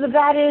consequences of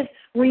that is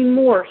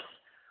remorse,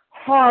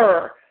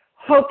 horror,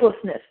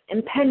 hopelessness,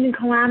 impending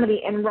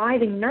calamity, and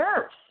writhing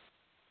nerves.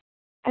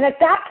 And at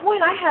that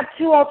point, I have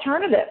two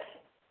alternatives.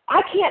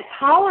 I can't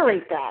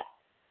tolerate that.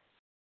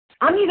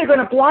 I'm either going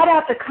to blot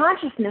out the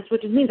consciousness,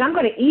 which means I'm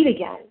going to eat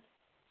again,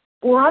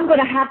 or I'm going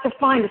to have to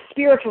find a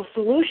spiritual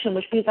solution,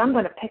 which means I'm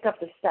going to pick up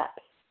the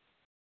steps.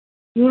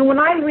 You know, when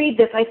I read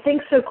this, I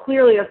think so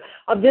clearly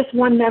of this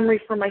one memory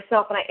for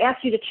myself, and I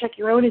ask you to check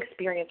your own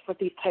experience with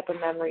these type of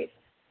memories.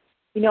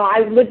 You know, I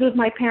lived with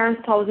my parents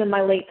until I was in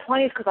my late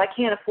 20s because I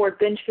can't afford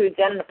binge foods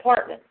and an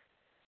apartment.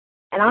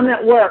 And I'm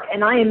at work,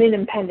 and I am in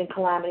impending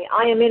calamity.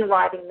 I am in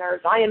writhing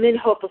nerves. I am in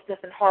hopelessness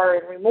and horror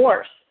and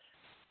remorse.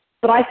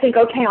 But I think,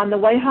 okay, on the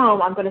way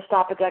home, I'm going to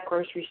stop at that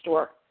grocery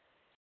store.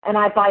 And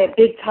I buy a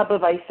big tub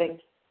of icing.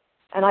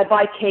 And I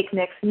buy cake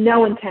mix,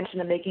 no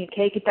intention of making a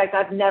cake. In fact,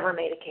 I've never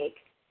made a cake.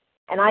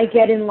 And I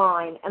get in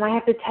line, and I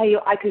have to tell you,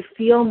 I could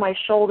feel my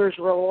shoulders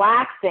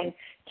relaxing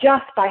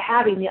just by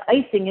having the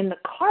icing in the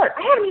cart.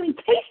 I haven't even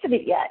tasted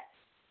it yet.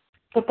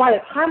 But by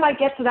the time I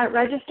get to that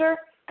register,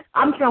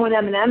 I'm throwing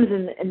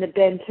M&Ms in the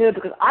bin, too,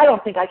 because I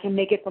don't think I can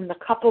make it from the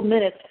couple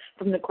minutes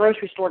from the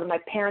grocery store to my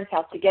parents'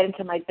 house to get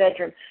into my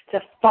bedroom to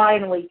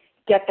finally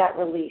get that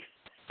relief,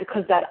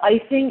 because that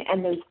icing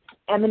and those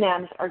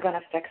M&Ms are going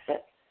to fix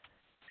it.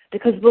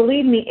 Because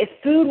believe me, if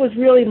food was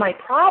really my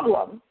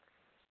problem,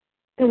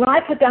 then when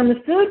I put down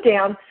the food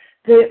down,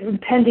 the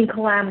impending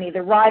calamity,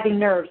 the writhing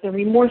nerves, the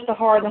remorse, the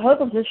horror, and the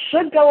hopelessness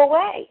should go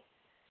away.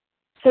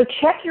 So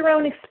check your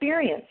own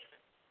experience.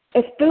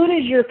 If food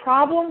is your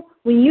problem,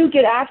 when you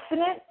get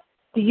abstinent,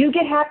 do you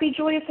get happy,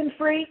 joyous, and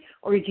free,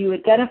 or do you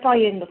identify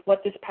in with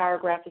what this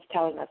paragraph is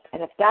telling us?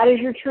 And if that is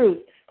your truth,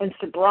 then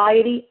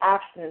sobriety,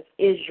 abstinence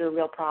is your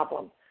real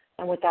problem.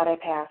 And with that, I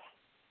pass.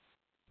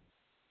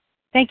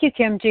 Thank you,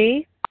 Kim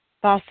G.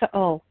 Vasa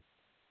O.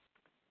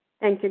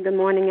 Thank you. Good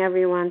morning,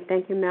 everyone.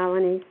 Thank you,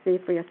 Melanie C.,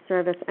 for your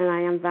service. And I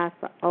am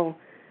Vasa O.,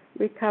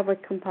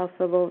 recovered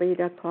compulsive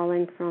overeater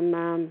calling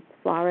from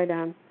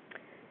Florida.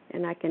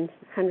 And I can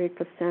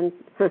 100%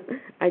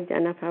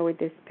 identify with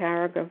this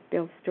paragraph,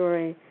 Bill's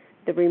story.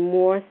 The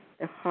remorse,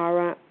 the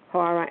horror,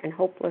 and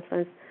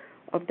hopelessness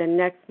of the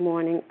next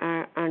morning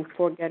are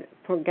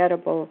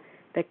unforgettable.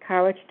 The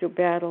courage to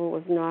battle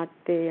was not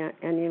there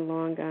any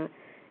longer.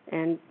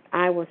 And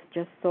I was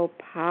just so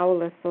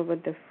powerless over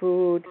the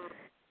food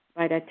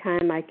by the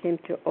time I came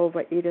to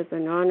Overeaters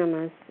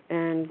Anonymous.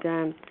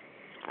 And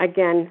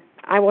again,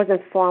 I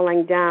wasn't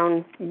falling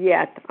down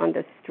yet on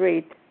the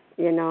street,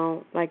 you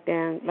know, like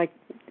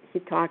he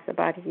talks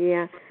about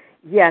here.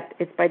 Yet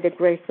it's by the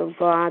grace of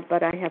God,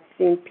 but I have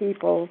seen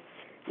people,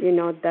 you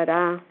know, that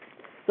are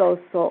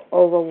so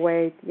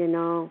overweight, you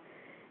know,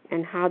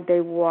 and how they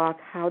walk,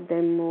 how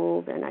they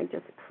move, and I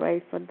just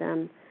pray for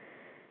them.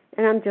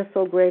 And I'm just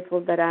so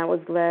grateful that I was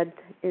led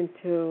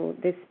into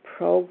this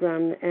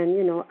program and,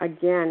 you know,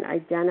 again,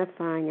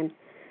 identifying and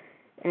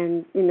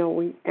you know,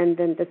 and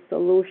then the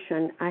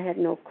solution. I had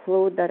no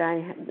clue that I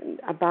had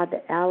about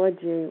the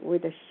allergy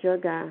with the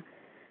sugar.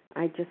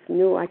 I just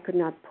knew I could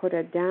not put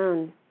it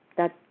down.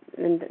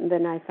 And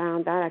then I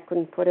found out I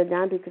couldn't put it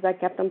down because I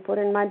kept on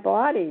putting it in my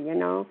body, you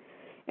know.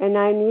 And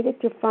I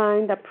needed to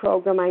find a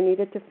program. I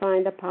needed to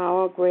find a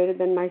power greater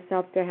than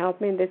myself to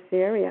help me in this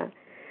area.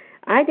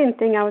 I didn't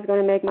think I was going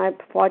to make my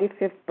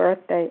 45th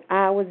birthday.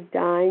 I was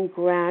dying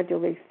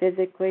gradually,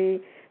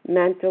 physically,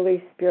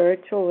 mentally,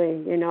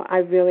 spiritually. You know,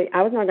 I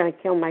was not going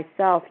to kill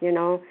myself, you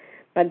know,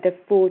 but the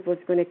food was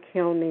going to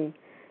kill me.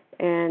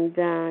 And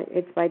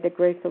it's by the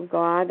grace of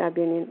God. I've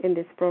been in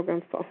this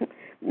program for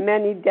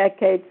many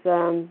decades,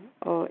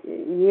 or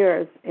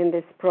years in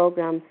this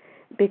program,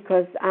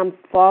 because I'm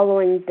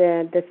following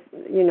the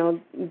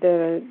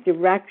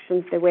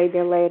directions the way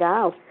they're laid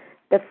out.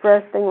 The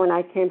first thing when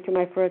I came to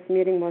my first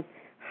meeting was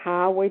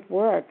how it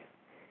works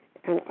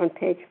on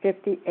page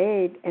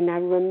 58, and I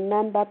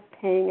remember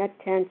paying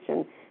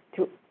attention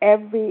to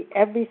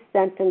every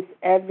sentence,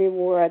 every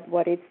word,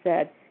 what it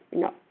said, you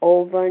know,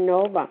 over and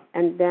over,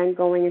 and then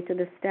going into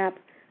the steps,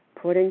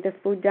 putting the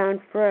food down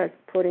first,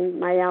 putting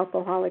my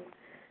alcoholic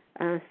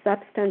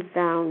substance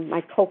down,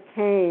 my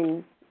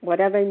cocaine,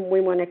 whatever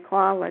we want to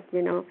call it,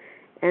 you know,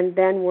 and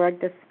then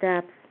work the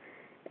steps.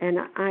 And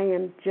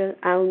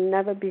I'll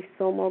never be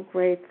so more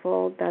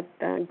grateful that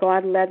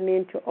God led me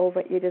into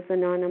Overeaters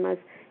Anonymous.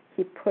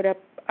 He put a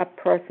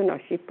person, or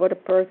she put a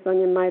person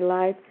in my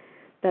life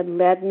that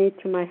led me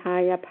to my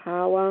higher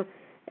power,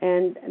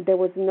 and there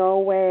was no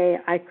way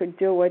I could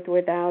do it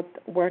without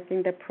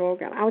working the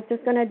program. I was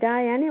just going to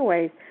die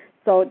anyways.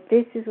 So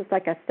this is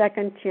like a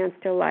second chance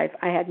to life.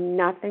 I had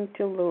nothing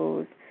to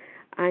lose.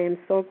 I am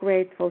so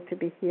grateful to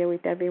be here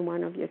with every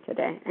one of you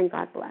today, and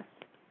God bless.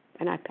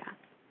 And I pass.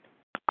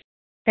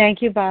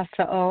 Thank you,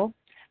 Vasa O.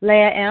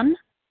 Leah M.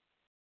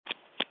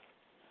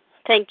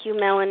 Thank you,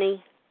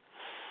 Melanie.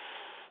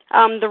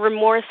 The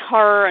remorse,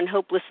 horror, and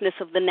hopelessness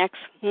of the next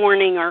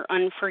morning are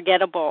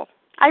unforgettable.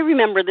 I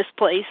remember this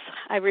place.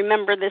 I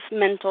remember this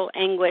mental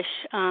anguish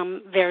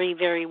very,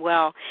 very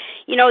well.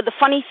 You know, the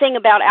funny thing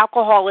about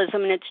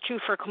alcoholism, and it's true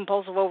for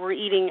compulsive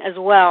overeating as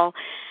well,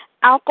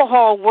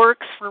 alcohol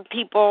works for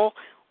people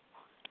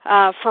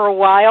for a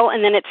while,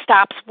 and then it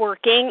stops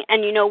working.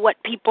 And you know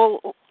what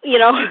people,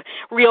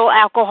 real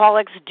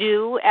alcoholics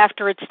do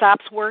after it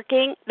stops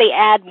working? They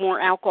add more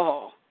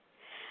alcohol.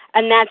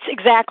 And that's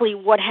exactly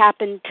what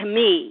happened to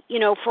me.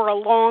 For a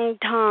long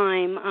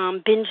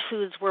time, binge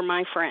foods were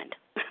my friend.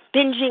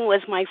 Binging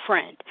was my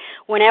friend.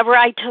 Whenever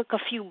I took a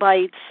few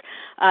bites,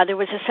 there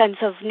was a sense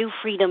of new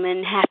freedom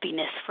and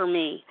happiness for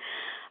me.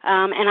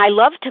 And I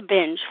loved to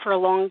binge for a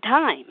long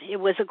time. It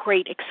was a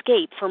great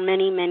escape for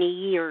many, many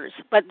years.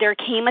 But there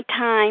came a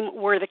time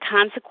where the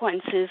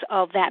consequences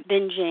of that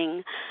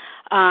binging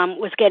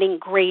was getting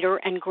greater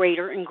and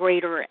greater and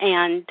greater,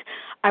 and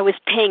I was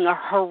paying a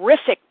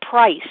horrific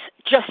price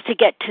just to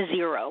get to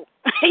zero,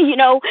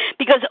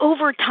 because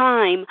over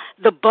time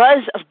the buzz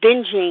of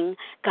binging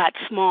got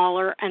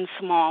smaller and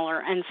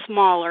smaller and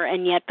smaller,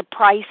 and yet the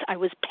price I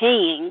was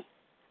paying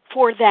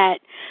for that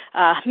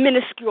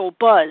minuscule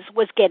buzz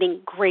was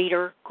getting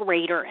greater,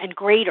 greater, and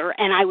greater,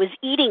 and I was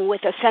eating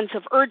with a sense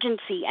of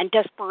urgency and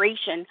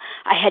desperation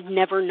I had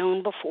never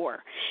known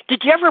before.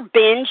 Did you ever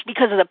binge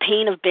because of the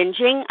pain of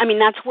binging? I mean,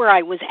 that's where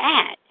I was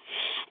at.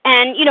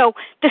 And,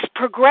 this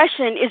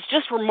progression is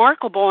just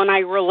remarkable, and I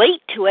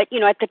relate to it.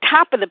 At the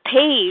top of the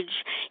page,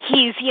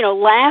 he's,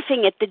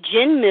 laughing at the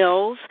gin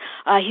mills.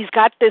 He's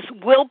got this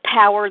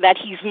willpower that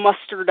he's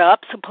mustered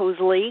up,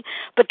 supposedly.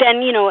 But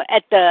then,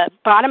 at the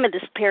bottom of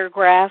this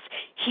paragraph,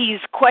 he's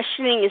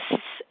questioning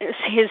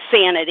his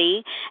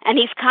sanity, and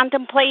he's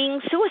contemplating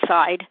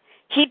suicide.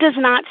 He does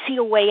not see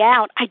a way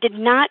out. I did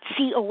not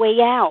see a way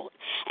out.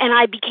 And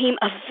I became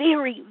a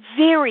very,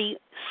 very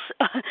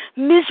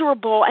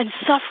miserable and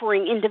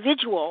suffering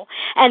individual,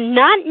 and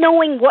not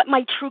knowing what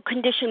my true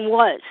condition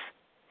was,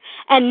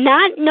 and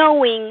not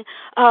knowing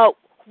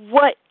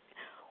what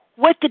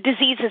the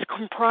disease is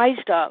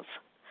comprised of.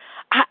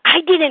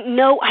 I didn't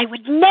know I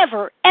would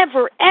never,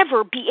 ever,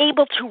 ever be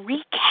able to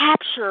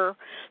recapture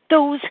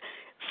those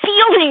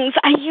feelings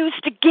I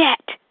used to get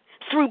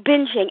through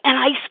binging. And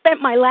I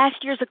spent my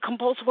last years of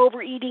compulsive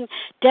overeating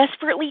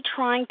desperately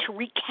trying to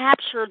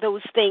recapture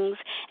those things,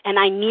 and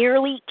I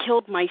nearly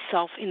killed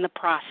myself in the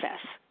process.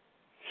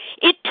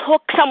 It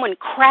took someone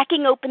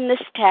cracking open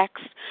this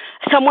text,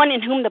 someone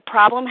in whom the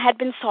problem had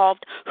been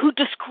solved, who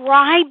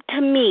described to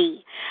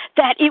me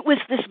that it was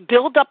this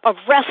buildup of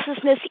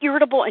restlessness,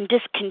 irritable, and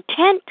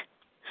discontent,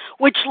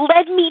 which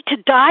led me to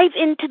dive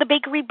into the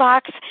bakery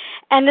box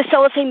and the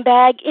cellophane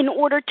bag in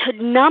order to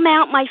numb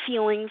out my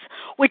feelings,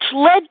 which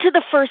led to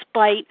the first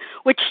bite,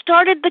 which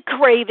started the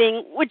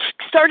craving, which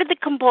started the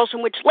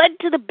compulsion, which led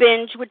to the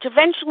binge, which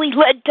eventually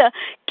led to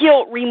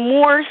guilt,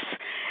 remorse,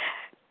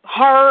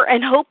 horror,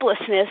 and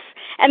hopelessness,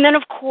 and then,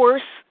 of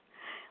course,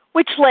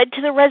 which led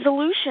to the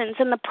resolutions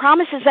and the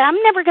promises that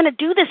I'm never going to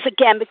do this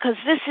again because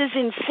this is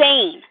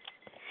insane.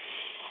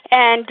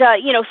 And,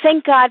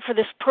 thank God for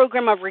this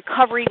program of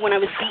recovery when I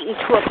was beaten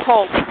to a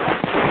pulp.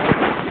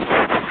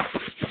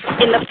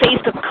 In the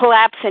face of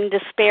collapse and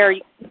despair,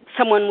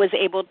 someone was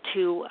able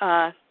to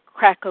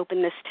crack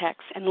open this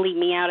text and lead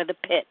me out of the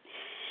pit.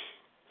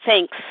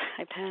 Thanks.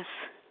 I pass.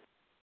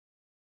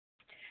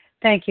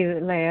 Thank you,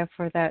 Leah,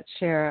 for that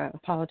share. I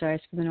apologize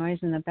for the noise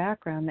in the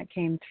background that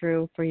came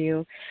through for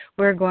you.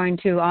 We're going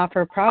to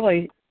offer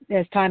probably,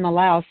 as time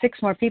allows,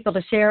 6 more people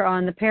to share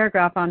on the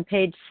paragraph on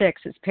page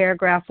 6. It's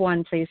paragraph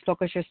 1. Please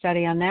focus your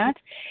study on that.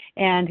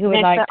 And who would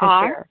like to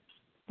share?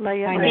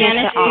 Leah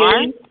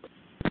R.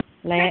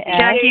 Leah S.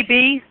 Jackie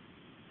B.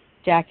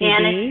 Jackie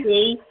Janice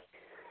B.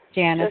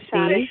 Janice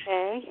B.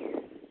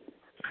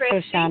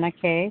 Shoshana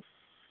K.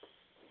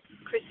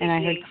 And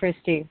I heard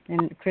Christy.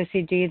 And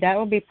Chrissy D. That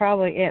will be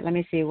probably it. Let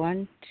me see.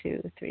 1,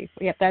 2, 3,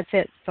 4. Yep, that's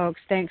it,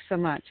 folks. Thanks so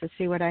much. Let's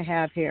see what I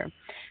have here.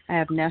 I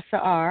have Nessa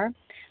R.,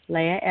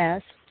 Leah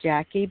S.,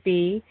 Jackie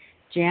B.,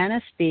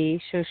 Janice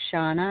B.,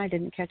 Shoshana, I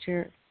didn't catch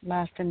your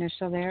last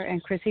initial there,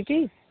 and Chrissy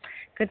D.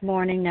 Good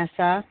morning,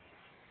 Nessa.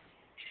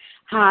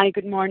 Hi,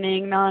 good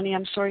morning, Melanie.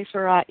 I'm sorry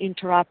for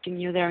interrupting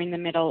you there in the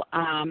middle.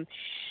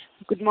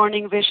 Good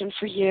morning, Vision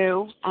for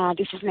You.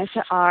 This is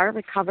Nessa R.,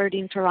 recovered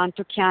in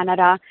Toronto,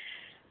 Canada.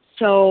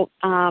 So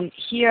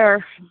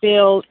here,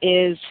 Bill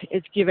is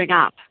giving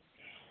up.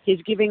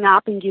 He's giving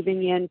up and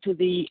giving in to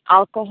the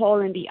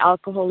alcohol and the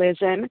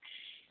alcoholism,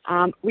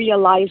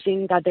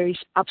 realizing that there is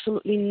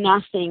absolutely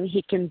nothing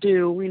he can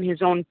do in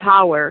his own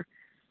power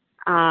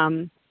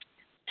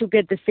to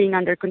get the thing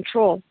under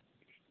control.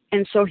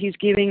 And so he's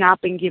giving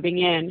up and giving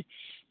in.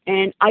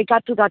 And I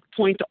got to that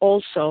point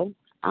also.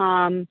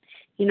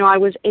 I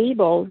was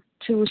able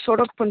to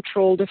sort of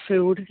control the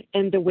food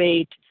and the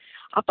weight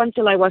up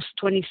until I was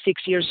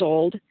 26 years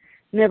old,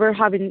 never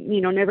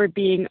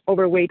being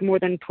overweight more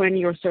than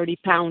 20 or 30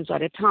 pounds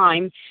at a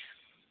time,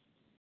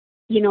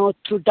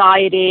 through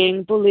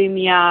dieting,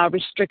 bulimia,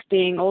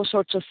 restricting, all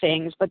sorts of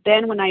things. But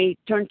then when I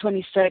turned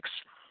 26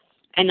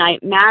 and I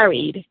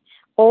married,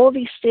 all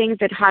these things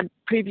that had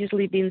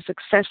previously been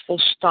successful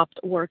stopped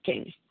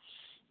working.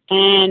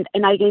 And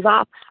I gave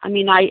up. I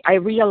mean, I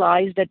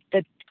realized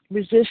that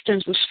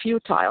resistance was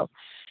futile.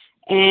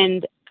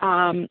 And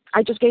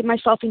I just gave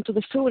myself into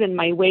the food, and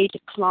my weight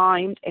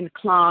climbed and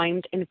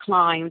climbed and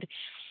climbed.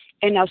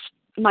 And as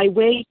my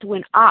weight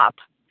went up,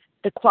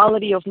 the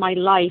quality of my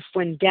life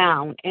went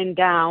down and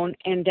down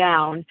and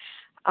down.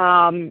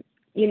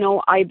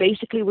 I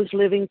basically was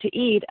living to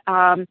eat,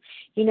 and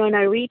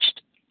I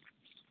reached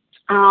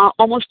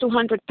almost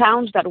 200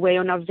 pounds that way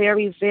on a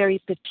very, very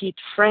petite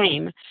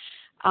frame.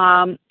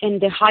 And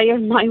the higher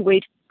my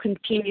weight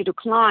continued to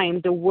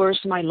climb, the worse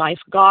my life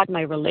got,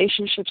 my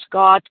relationships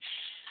got,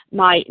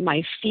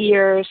 my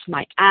fears,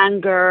 my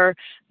anger,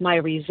 my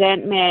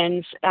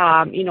resentments.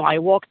 I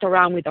walked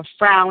around with a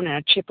frown and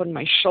a chip on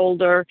my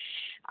shoulder.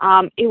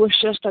 It was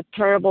just a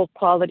terrible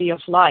quality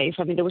of life.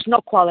 I mean, there was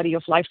no quality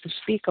of life to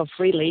speak of,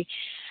 really.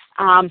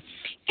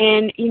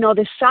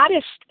 The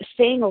saddest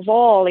thing of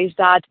all is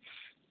that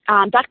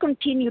that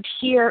continued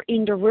here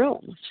in the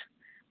rooms.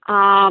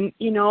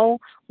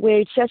 Where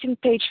it says in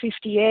page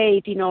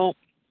 58,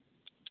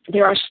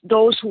 there are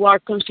those who are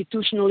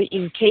constitutionally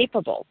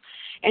incapable.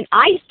 And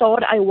I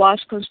thought I was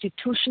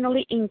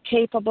constitutionally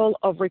incapable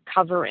of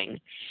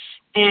recovering.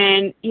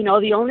 And,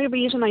 the only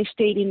reason I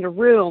stayed in the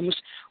rooms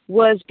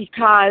was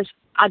because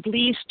at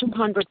least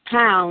 200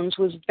 pounds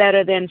was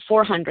better than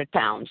 400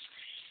 pounds.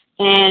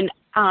 And,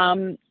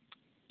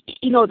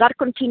 that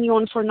continued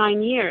on for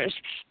 9 years.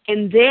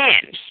 And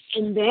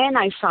then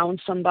I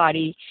found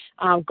somebody,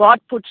 God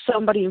put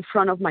somebody in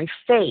front of my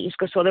face,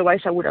 because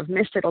otherwise I would have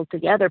missed it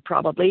altogether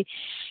probably,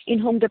 in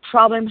whom the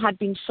problem had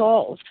been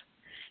solved,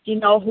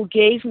 who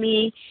gave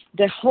me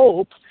the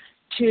hope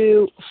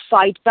to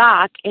fight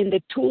back and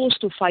the tools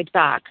to fight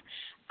back.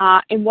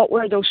 And what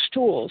were those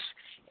tools?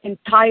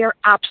 Entire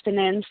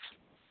abstinence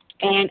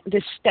and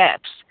the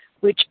steps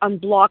which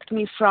unblocked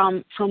me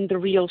from the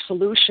real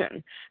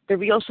solution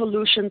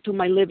to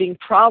my living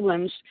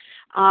problems,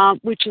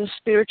 which is a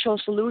spiritual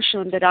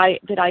solution that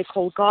I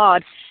call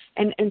God.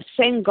 And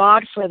thank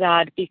God for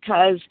that,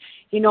 because,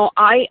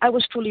 I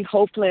was truly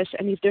hopeless.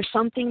 And if there's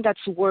something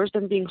that's worse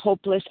than being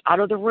hopeless out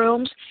of the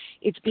rooms,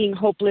 it's being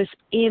hopeless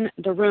in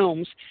the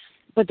rooms.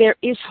 But there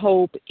is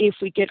hope if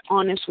we get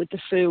honest with the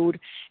food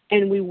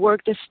and we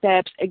work the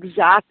steps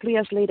exactly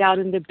as laid out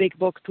in the big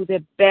book to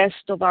the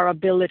best of our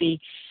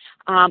ability,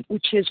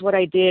 which is what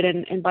I did.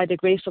 And by the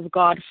grace of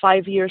God,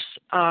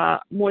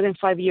 more than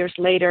 5 years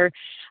later,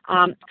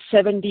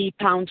 70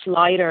 pounds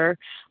lighter,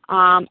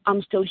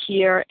 I'm still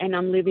here and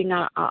I'm living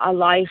a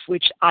life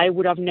which I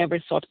would have never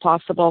thought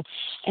possible.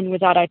 And with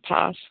that, I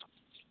pass.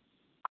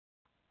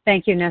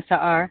 Thank you, Nessa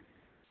R.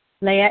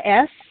 Leah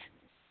S.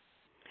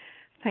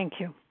 Thank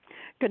you.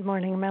 Good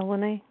morning,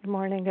 Melanie. Good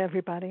morning,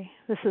 everybody.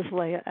 This is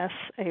Leah S.,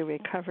 a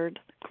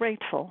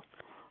grateful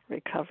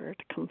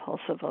recovered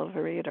compulsive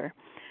overeater.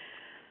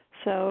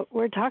 So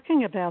we're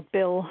talking about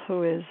Bill,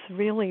 who is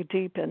really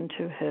deep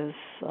into his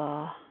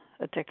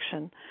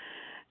addiction,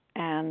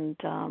 and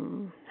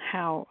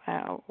how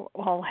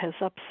all his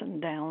ups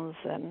and downs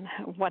and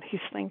what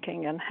he's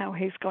thinking and how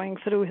he's going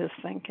through his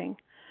thinking.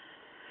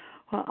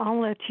 Well,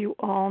 I'll let you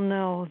all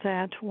know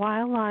that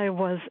while I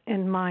was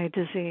in my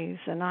disease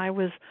and I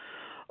was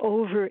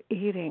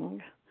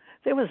overeating,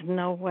 there was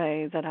no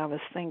way that I was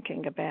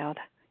thinking about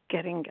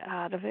getting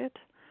out of it.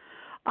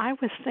 I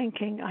was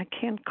thinking I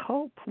can't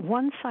cope.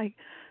 Once the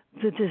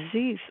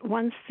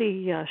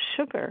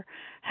sugar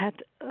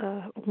had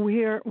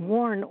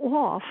worn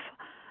off,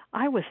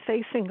 I was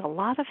facing a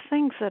lot of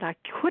things that I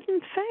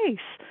couldn't face.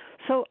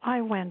 So I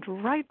went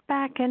right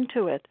back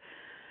into it.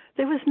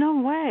 There was no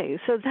way.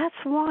 So that's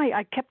why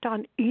I kept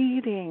on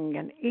eating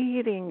and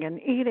eating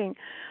and eating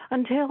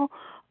until,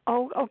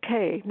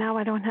 okay, now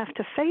I don't have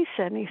to face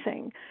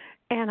anything,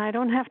 and I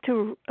don't have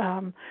to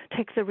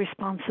take the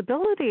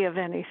responsibility of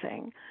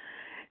anything.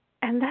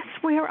 And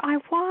that's where I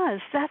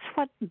was. That's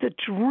what the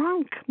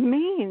drunk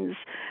means.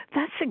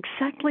 That's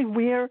exactly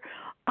where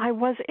I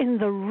was, in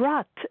the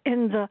rut,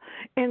 in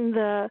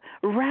the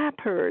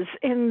wrappers,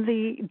 in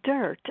the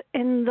dirt,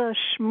 in the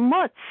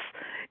schmutz.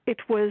 It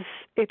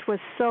was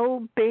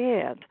so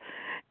bad.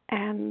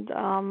 And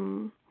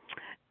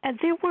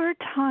there were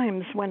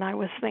times when I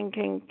was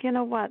thinking, you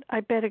know what, I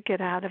better get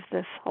out of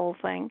this whole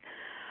thing.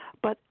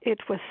 But it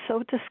was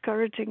so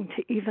discouraging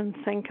to even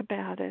think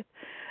about it.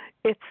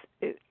 It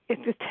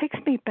takes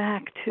me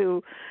back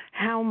to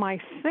how my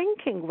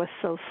thinking was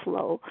so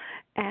slow,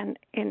 and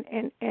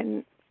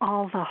in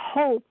all the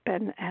hope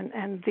and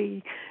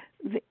the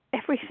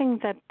everything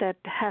that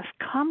has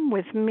come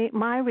with me,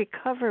 my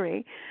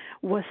recovery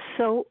was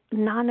so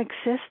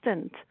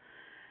non-existent.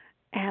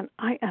 And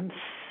I am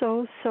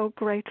so, so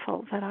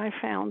grateful that I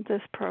found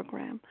this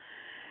program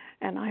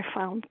and I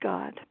found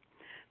God.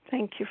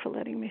 Thank you for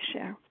letting me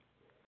share.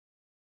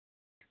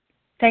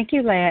 Thank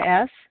you, Leah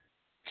S.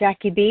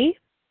 Jackie B.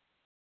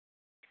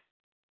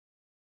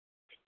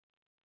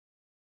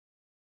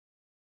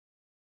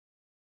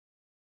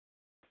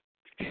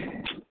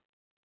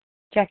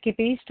 Jackie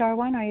B, star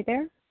one, are you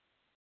there?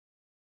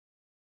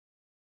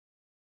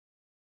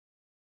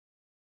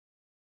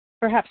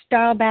 Perhaps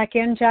dial back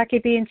in, Jackie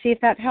B, and see if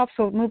that helps.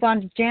 We'll move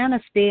on to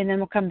Janice B, and then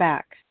we'll come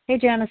back. Hey,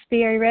 Janice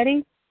B, are you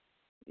ready?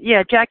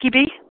 Yeah, Jackie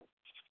B.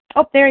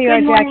 Oh, there you Good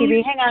are, morning. Jackie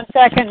B. Hang on a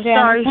second,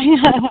 Janice.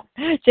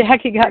 Sorry.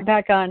 Jackie got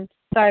back on.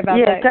 Sorry about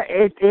that.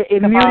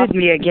 It muted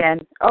me again.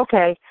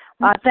 Okay.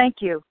 Thank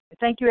you.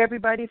 Thank you,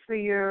 everybody, for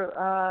your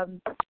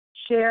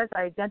shares.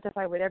 I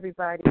identify with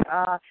everybody.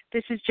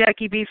 This is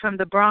Jackie B. from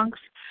the Bronx,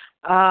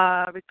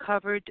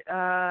 recovered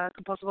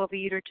compulsive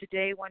overeater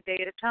today, one day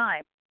at a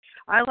time.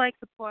 I like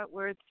the part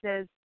where it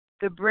says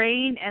the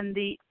brain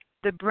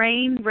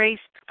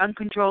raced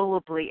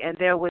uncontrollably, and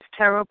there was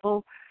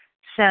terrible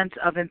sense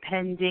of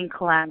impending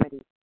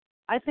calamity.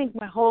 I think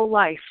my whole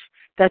life,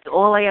 that's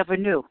all I ever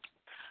knew.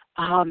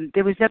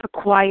 There was never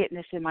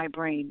quietness in my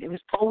brain. It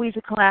was always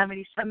a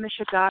calamity, some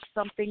got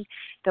something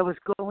that was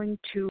going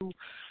to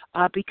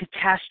be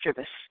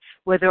catastrophic,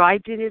 whether I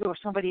did it or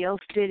somebody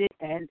else did it,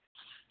 and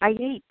I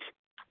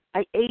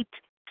ate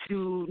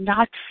to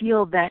not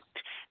feel that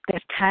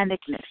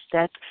panicness,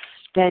 that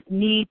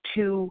need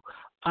to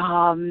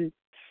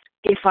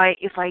if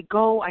I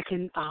go, I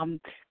can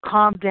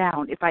calm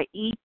down. If I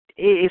eat,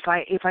 if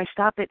I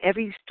stop at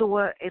every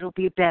store, it'll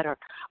be better.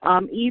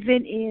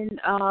 Even in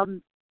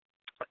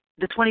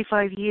the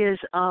 25 years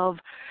of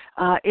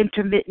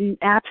intermittent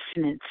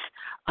abstinence,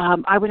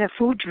 I would have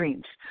food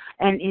dreams,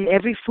 and in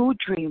every food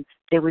dream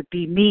there would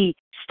be me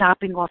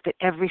stopping off at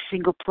every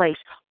single place,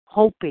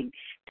 hoping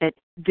that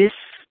this,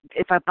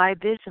 if I buy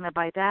this and I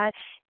buy that,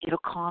 it'll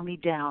calm me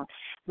down.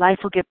 Life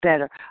will get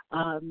better.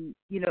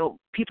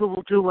 People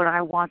will do what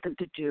I want them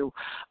to do.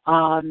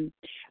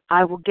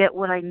 I will get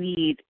what I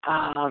need.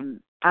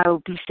 I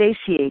will be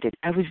satiated.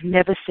 I was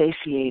never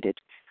satiated.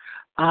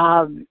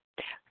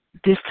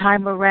 This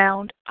time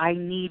around, I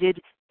needed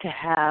to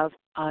have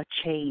a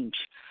change,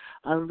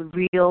 a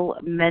real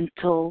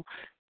mental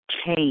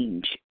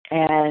change.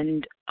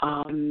 And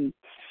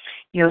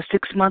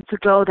 6 months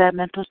ago, that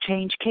mental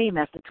change came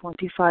after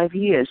 25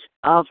 years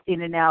of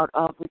in and out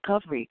of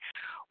recovery,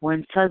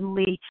 when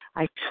suddenly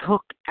I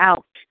took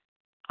out,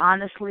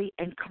 honestly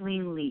and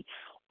cleanly,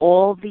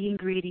 all the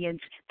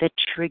ingredients that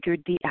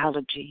triggered the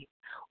allergy.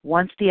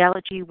 Once the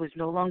allergy was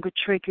no longer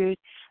triggered,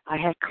 I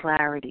had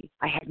clarity.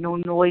 I had no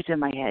noise in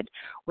my head.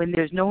 When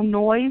there's no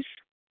noise,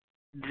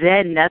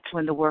 then that's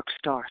when the work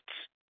starts.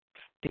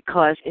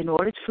 Because in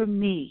order for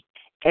me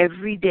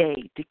every day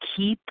to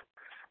keep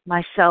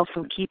myself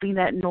from keeping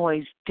that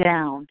noise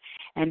down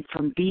and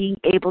from being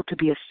able to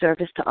be of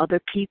service to other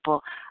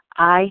people,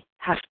 I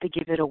have to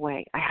give it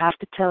away. I have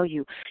to tell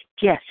you,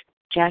 yes,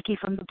 Jackie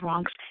from the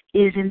Bronx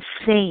is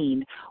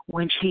insane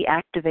when she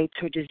activates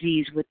her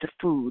disease with the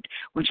food.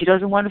 When she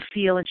doesn't want to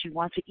feel and she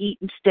wants to eat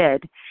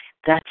instead,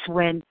 that's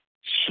when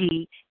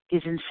she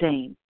is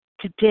insane.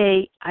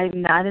 Today,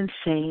 I'm not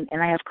insane,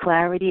 and I have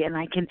clarity, and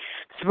I can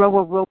throw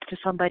a rope to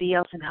somebody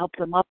else and help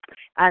them up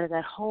out of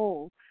that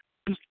hole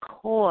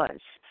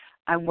because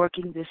I'm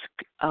working this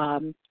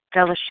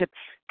fellowship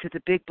to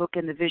the Big Book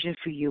and the Vision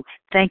for You.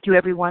 Thank you,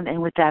 everyone,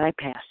 and with that, I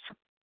pass.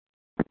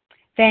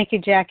 Thank you,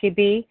 Jackie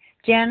B.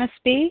 Janice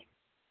B.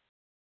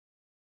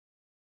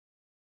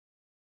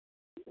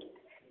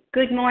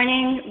 Good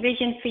morning,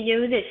 Vision for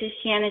You. This is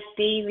Janice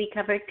B.,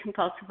 recovered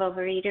compulsive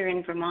overeater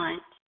in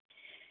Vermont.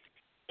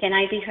 Can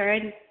I be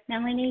heard,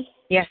 Melanie?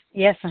 Yes.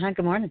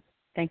 Good morning.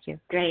 Thank you.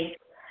 Great.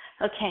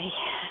 Okay.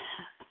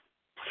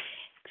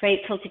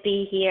 Grateful to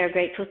be here.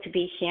 Grateful to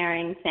be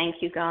sharing. Thank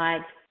you,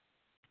 God.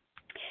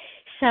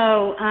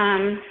 So,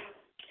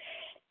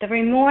 the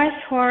remorse,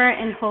 horror,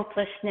 and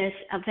hopelessness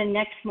of the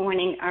next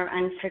morning are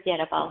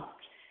unforgettable.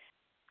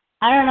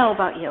 I don't know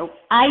about you.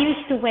 I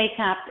used to wake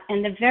up,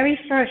 and the very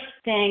first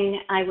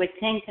thing I would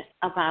think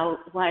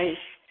about was,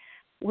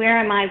 where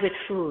am I with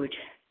food?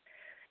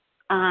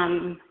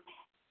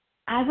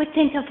 I would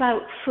think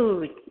about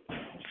food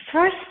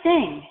first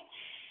thing,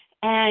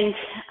 and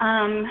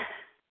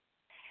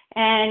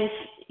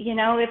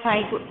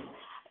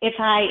if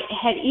I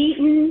had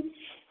eaten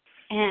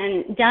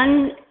and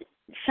done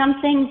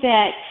something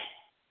that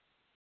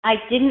I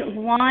didn't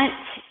want,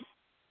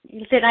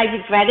 that I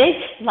regretted,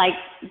 like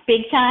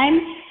big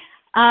time,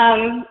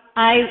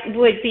 I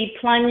would be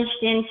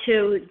plunged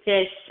into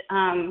this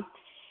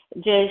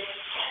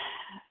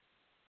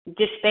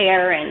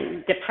despair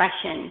and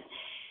depression.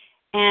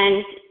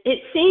 And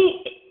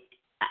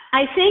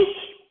I think,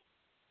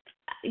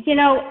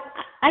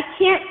 I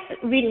can't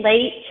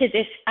relate to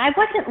this. I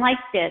wasn't like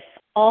this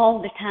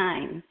all the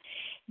time.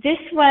 This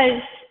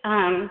was,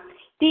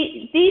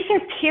 these are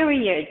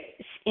periods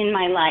in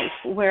my life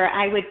where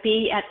I would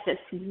be at this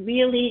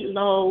really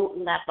low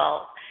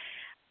level.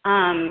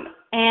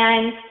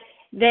 And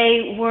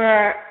they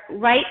were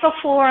right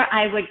before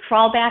I would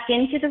crawl back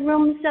into the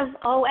rooms of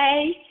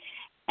OA,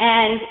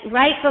 and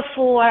right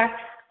before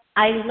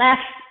I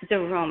left the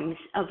rooms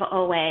of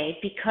OA,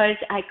 because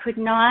I could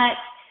not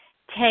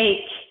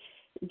take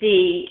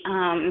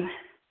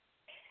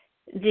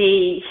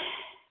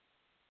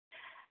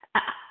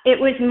it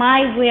was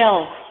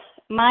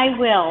my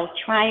will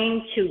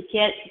trying to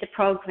get the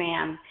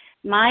program,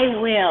 my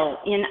will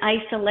in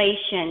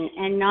isolation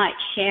and not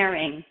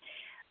sharing.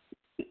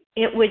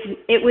 It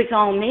was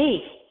all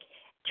me,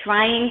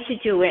 trying to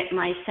do it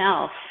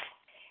myself.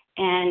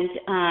 And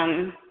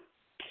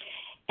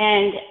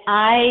And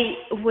I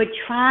would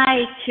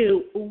try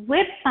to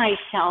whip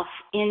myself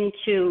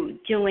into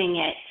doing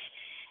it,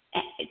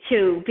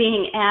 to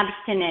being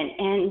abstinent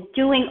and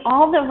doing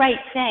all the right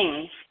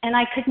things. And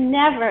I could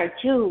never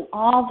do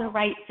all the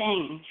right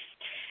things.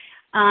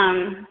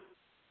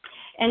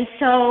 And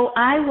so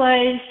I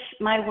was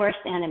my worst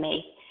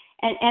enemy.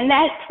 And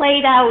that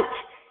played out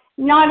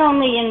not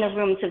only in the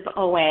rooms of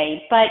OA,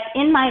 but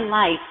in my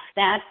life.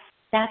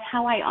 That's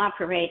how I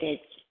operated.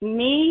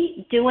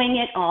 Me doing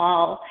it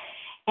all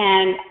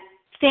and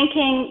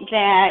thinking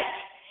that,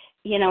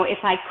 you know, if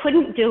I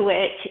couldn't do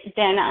it,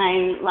 then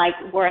I'm like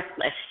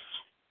worthless.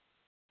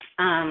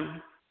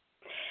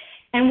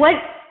 And what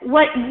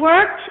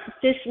worked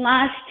this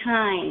last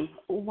time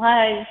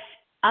was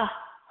a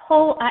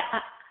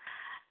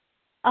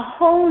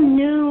whole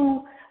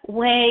new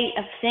way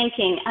of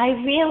thinking. I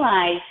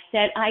realized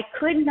that I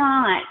could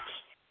not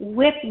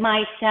whip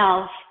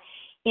myself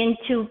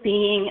into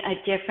being a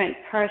different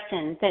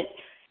person,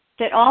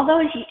 that all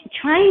those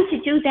trying to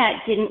do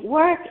that didn't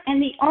work, and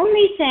the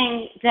only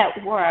thing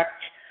that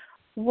worked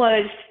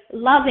was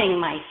loving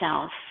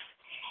myself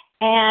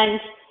and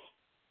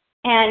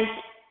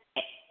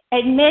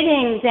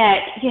admitting that,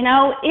 you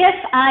know, if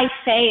I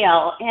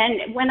fail,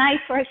 and when I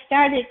first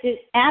started this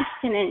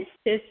abstinence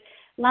this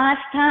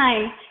last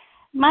time,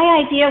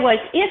 my idea was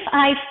if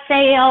I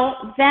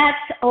fail,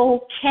 that's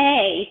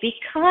okay,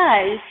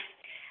 because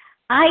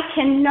I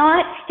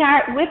cannot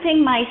start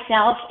whipping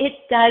myself. It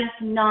does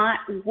not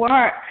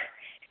work.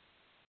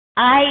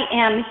 I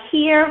am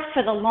here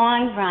for the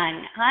long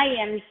run. I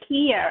am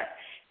here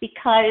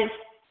because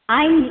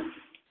I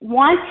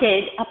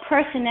wanted a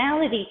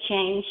personality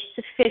change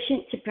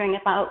sufficient to bring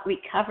about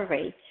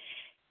recovery.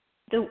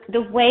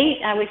 The weight,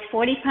 I was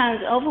 40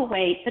 pounds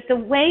overweight, but the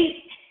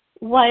weight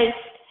was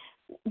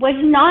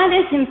not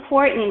as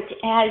important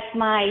as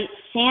my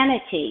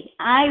sanity.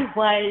 I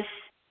was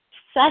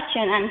such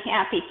an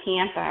unhappy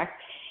camper,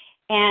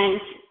 and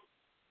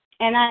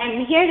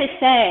I'm here to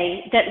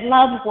say that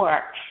love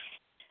works.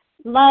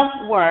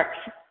 Love works,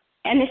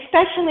 and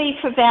especially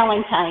for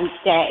Valentine's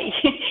Day.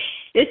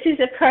 This is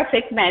a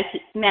perfect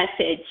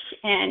message,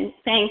 and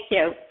thank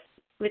you.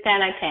 With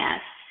that, I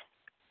pass.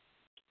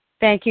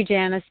 Thank you,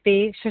 Janice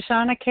B.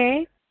 Shoshana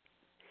K.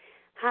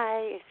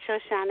 Hi, it's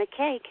Shoshana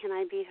K. Can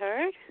I be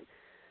heard?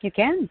 You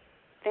can.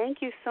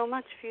 Thank you so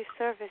much for your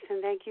service, and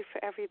thank you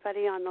for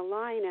everybody on the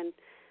line and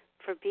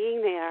for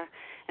being there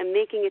and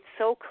making it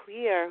so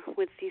clear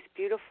with these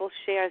beautiful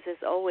shares as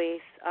always.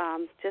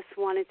 Just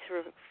wanted to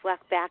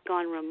reflect back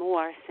on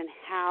remorse and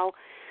how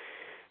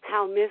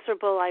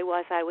miserable I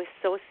was. I was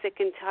so sick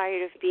and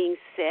tired of being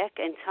sick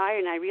and tired,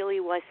 and I really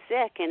was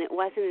sick, and it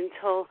wasn't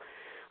until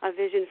a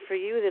vision for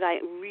you that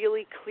I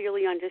really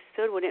clearly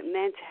understood what it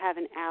meant to have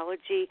an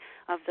allergy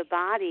of the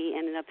body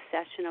and an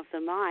obsession of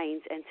the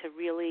mind and to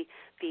really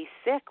be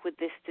sick with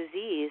this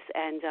disease.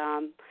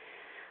 And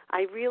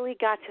I really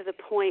got to the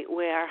point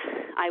where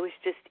I was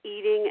just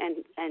eating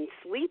and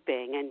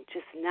sleeping and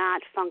just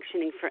not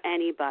functioning for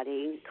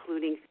anybody,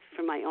 including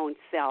for my own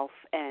self,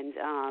 and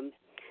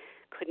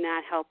could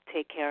not help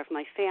take care of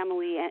my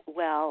family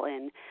well,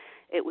 and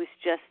it was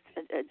just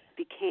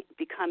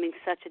becoming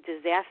such a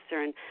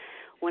disaster. And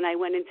when I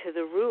went into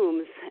the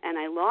rooms and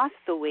I lost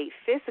the weight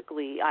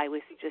physically,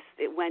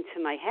 it went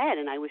to my head,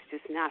 and I was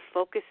just not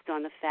focused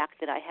on the fact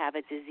that I have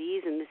a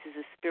disease and this is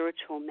a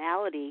spiritual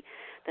malady,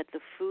 that the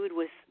food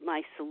was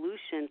my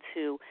solution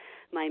to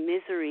my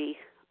misery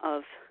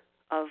of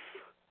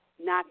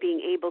not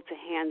being able to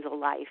handle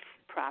life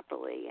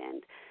properly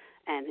and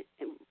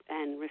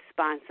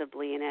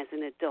responsibly and as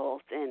an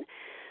adult. And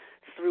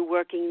through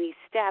working these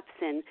steps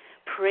and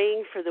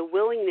praying for the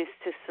willingness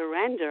to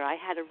surrender, I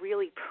had to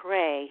really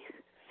pray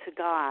to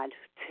God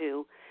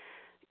to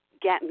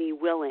get me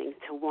willing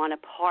to want to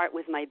part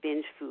with my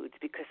binge foods,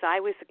 because I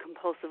was a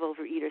compulsive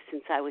overeater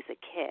since I was a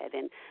kid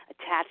and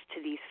attached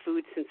to these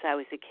foods since I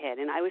was a kid.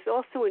 And I was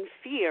also in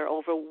fear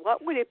over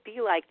what would it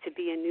be like to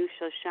be a new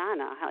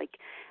Shoshana? Like,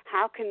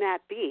 how can that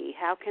be?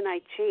 How can I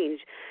change?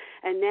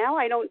 And now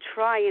I don't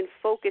try and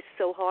focus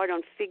so hard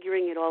on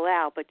figuring it all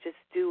out, but just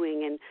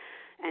doing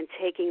and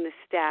taking the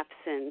steps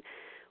and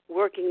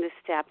working the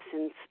steps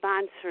and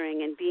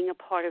sponsoring and being a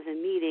part of the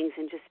meetings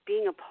and just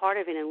being a part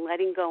of it and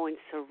letting go and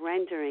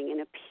surrendering in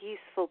a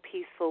peaceful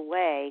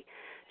way,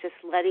 just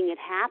letting it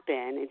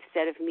happen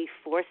instead of me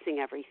forcing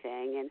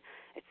everything. And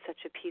it's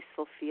such a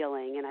peaceful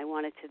feeling, and I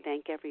wanted to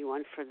thank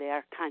everyone for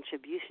their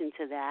contribution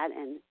to that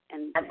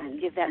and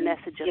give that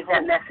message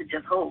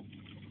of hope.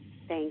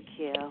 Thank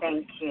you.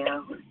 Thank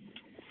you.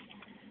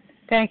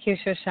 Thank you,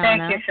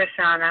 Shoshana. Thank you,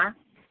 Shoshana.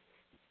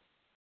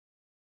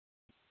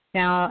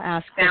 Now I'll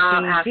ask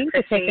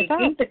Chrissy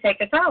G to take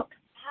us out.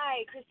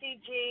 Hi, Chrissy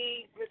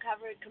G,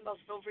 recovered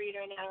compulsive overeater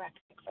and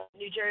anorexic from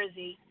New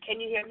Jersey. Can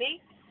you hear me?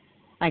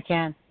 I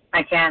can.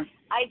 I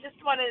just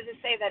wanted to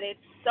say that it's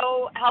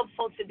so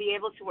helpful to be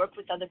able to work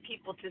with other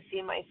people to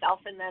see myself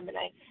in them, and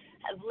I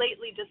have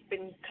lately just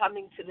been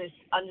coming to this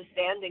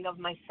understanding of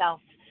myself.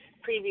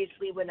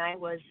 Previously, when I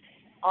was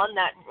on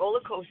that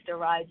roller coaster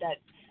ride, that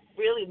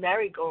really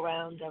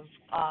merry-go-round of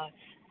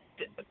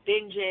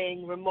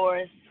binging,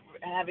 remorse,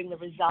 having the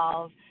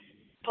resolve,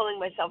 pulling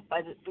myself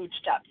by the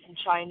bootstraps and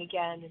trying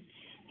again. And,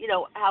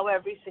 how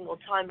every single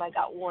time I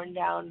got worn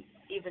down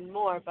even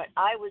more. But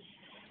I was,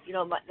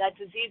 that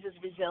disease is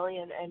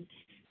resilient, and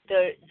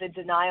the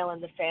denial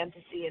and the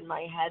fantasy in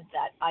my head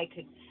that I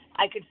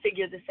could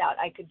figure this out.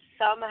 I could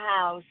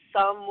somehow,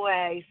 some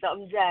way,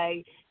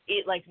 someday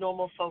eat like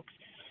normal folks.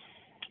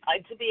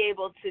 To be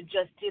able to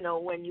just,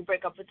 when you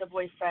break up with a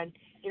boyfriend,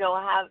 eat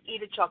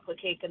a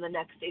chocolate cake, and the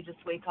next day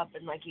just wake up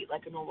and eat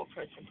like a normal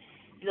person.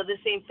 The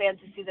same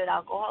fantasy that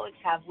alcoholics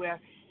have, where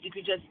you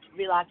could just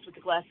relax with a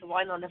glass of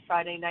wine on a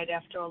Friday night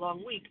after a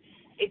long week.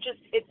 It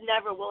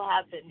never will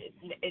happen.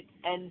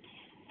 And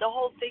the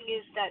whole thing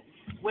is that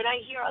when I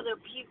hear other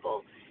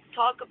people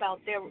talk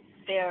about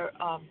their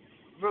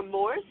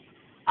remorse,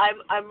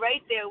 I'm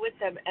right there with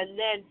them, and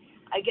then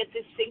I get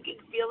this sinking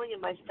feeling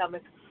in my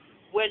stomach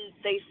when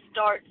they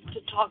start to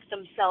talk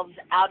themselves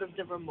out of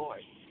the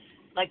remorse,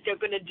 like they're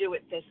going to do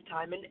it this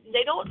time. And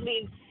they don't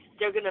mean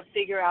they're going to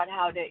figure out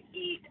how to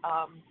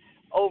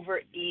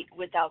overeat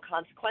without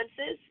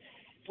consequences,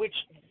 which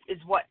is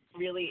what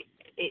really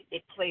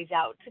it plays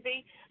out to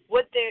be.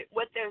 What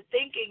they're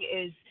thinking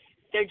is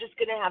they're just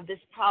going to have this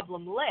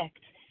problem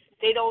licked.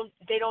 They don't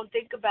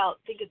think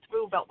it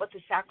through about what the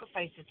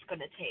sacrifice it's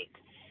going to take,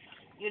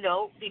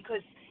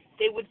 because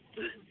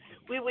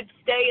we would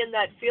stay in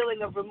that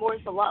feeling of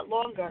remorse a lot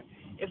longer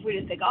if we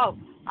didn't think, oh,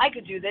 I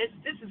could do this.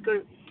 This is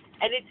good,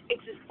 and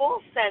it's this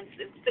false sense.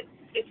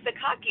 It's the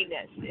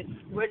cockiness.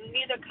 We're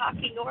neither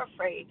cocky nor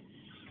afraid,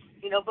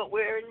 but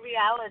we're in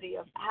reality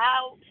of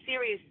how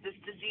serious this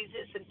disease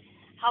is and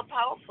how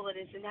powerful it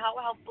is and how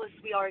helpless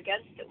we are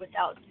against it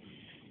without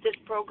this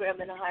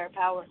program and a higher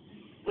power.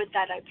 With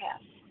that, I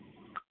pass.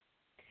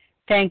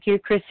 Thank you,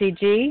 Chrissy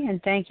G.,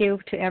 and thank you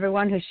to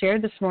everyone who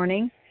shared this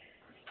morning.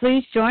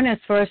 Please join us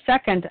for a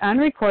second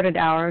unrecorded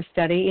hour of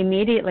study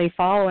immediately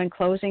following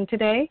closing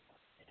today.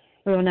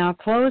 We will now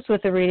close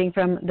with a reading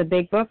from the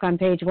Big Book on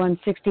page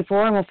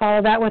 164, and we'll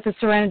follow that with a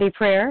Serenity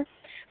Prayer.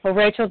 Will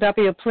Rachel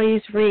W.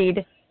 please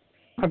read?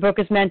 Our book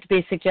is meant to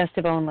be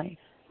suggestive only.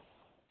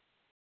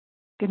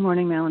 Good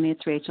morning, Melanie.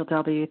 It's Rachel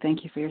W.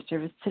 Thank you for your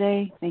service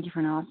today. Thank you for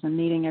an awesome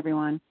meeting,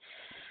 everyone.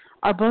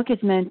 Our book is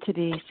meant to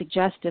be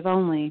suggestive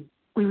only.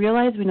 We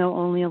realize we know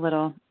only a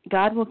little.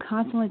 God will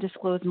constantly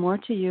disclose more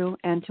to you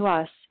and to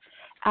us.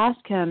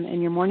 Ask Him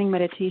in your morning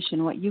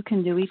meditation what you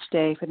can do each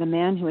day for the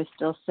man who is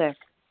still sick.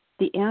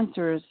 The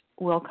answers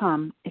will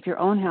come if your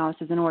own house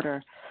is in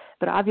order,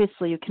 but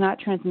obviously you cannot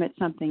transmit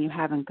something you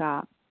haven't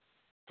got.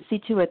 See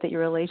to it that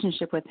your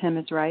relationship with Him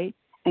is right,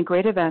 and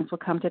great events will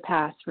come to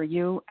pass for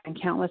you and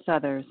countless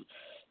others.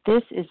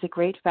 This is the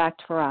great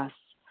fact for us.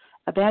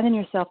 Abandon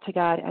yourself to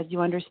God as you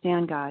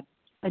understand God.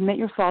 Admit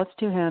your faults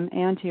to Him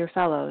and to your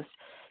fellows.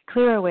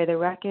 Clear away the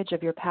wreckage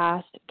of your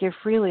past. Give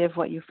freely of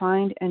what you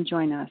find and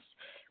join us.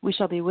 We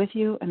shall be with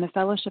you in the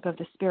fellowship of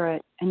the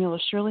Spirit, and you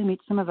will surely meet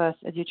some of us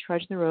as you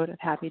trudge the road of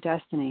happy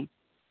destiny.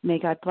 May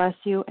God bless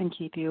you and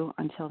keep you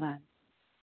until then.